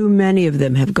 Too many of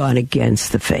them have gone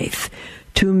against the faith.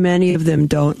 Too many of them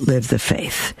don't live the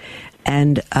faith.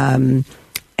 And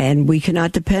we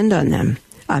cannot depend on them.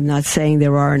 I'm not saying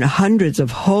there aren't hundreds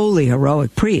of holy,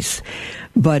 heroic priests,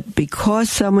 but because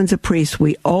someone's a priest,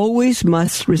 we always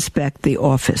must respect the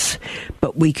office.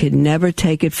 But we can never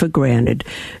take it for granted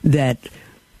that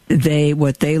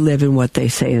what they live and what they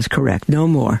say is correct. No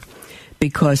more.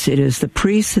 Because it is the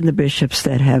priests and the bishops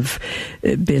that have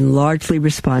been largely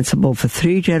responsible for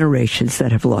 3 generations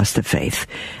that have lost the faith.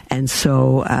 And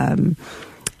so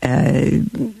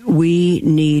we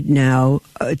need now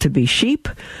to be sheep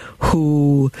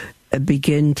who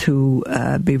begin to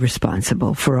be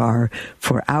responsible for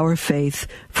our faith,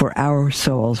 for our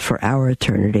souls, for our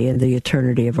eternity, and the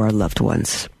eternity of our loved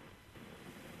ones.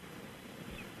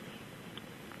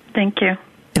 Thank you.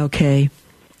 Okay.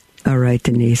 All right,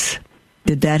 Denise.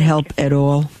 Did that help at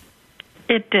all?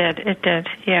 It did,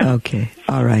 yeah. Okay,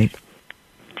 all right.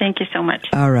 Thank you so much.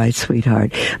 All right,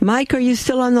 sweetheart. Mike, are you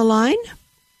still on the line?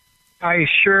 I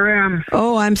sure am.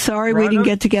 Oh, I'm sorry we didn't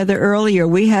get together earlier.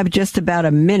 We have just about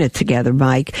a minute together,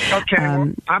 Mike. Okay,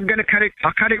 well, I'm going to cut it.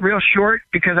 I'll cut it real short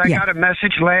because I got a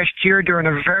message last year during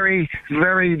a very,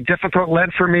 very difficult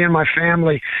Lent for me and my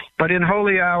family. But in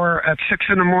Holy Hour at 6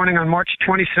 a.m. on March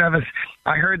 27th,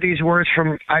 I heard these words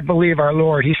from, I believe, our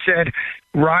Lord. He said,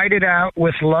 "Ride it out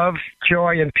with love,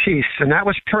 joy, and peace." And that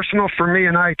was personal for me,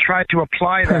 and I tried to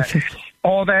apply that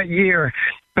all that year.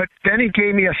 But then he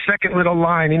gave me a second little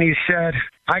line, and he said,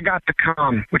 "I got the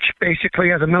calm," which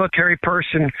basically, as a military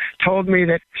person, told me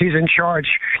that he's in charge.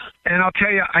 And I'll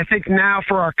tell you, I think now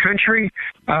for our country,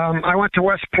 I went to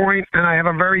West Point, and I have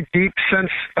a very deep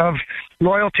sense of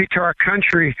loyalty to our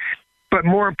country, but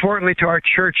more importantly to our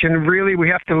church. And really, we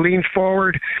have to lean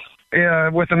forward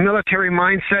with a military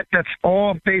mindset that's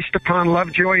all based upon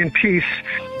love, joy, and peace,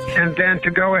 and then to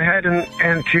go ahead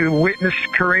and to witness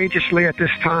courageously at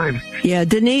this time. Yeah,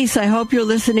 Denise, I hope you're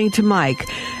listening to Mike.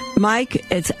 Mike,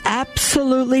 it's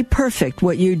absolutely perfect.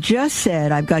 What you just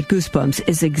said, I've got goosebumps,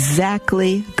 is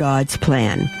exactly God's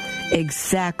plan.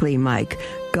 Exactly, Mike.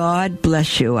 God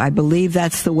bless you. I believe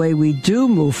that's the way we do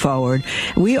move forward.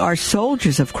 We are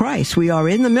soldiers of Christ. We are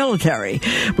in the military.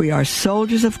 We are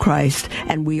soldiers of Christ,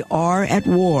 and we are at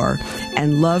war.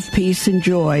 And love, peace, and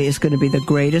joy is going to be the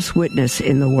greatest witness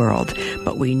in the world.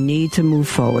 But we need to move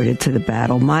forward into the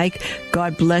battle. Mike,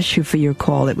 God bless you for your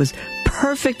call. It was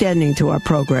perfect ending to our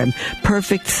program.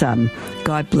 Perfect sum.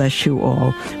 God bless you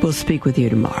all. We'll speak with you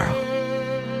tomorrow.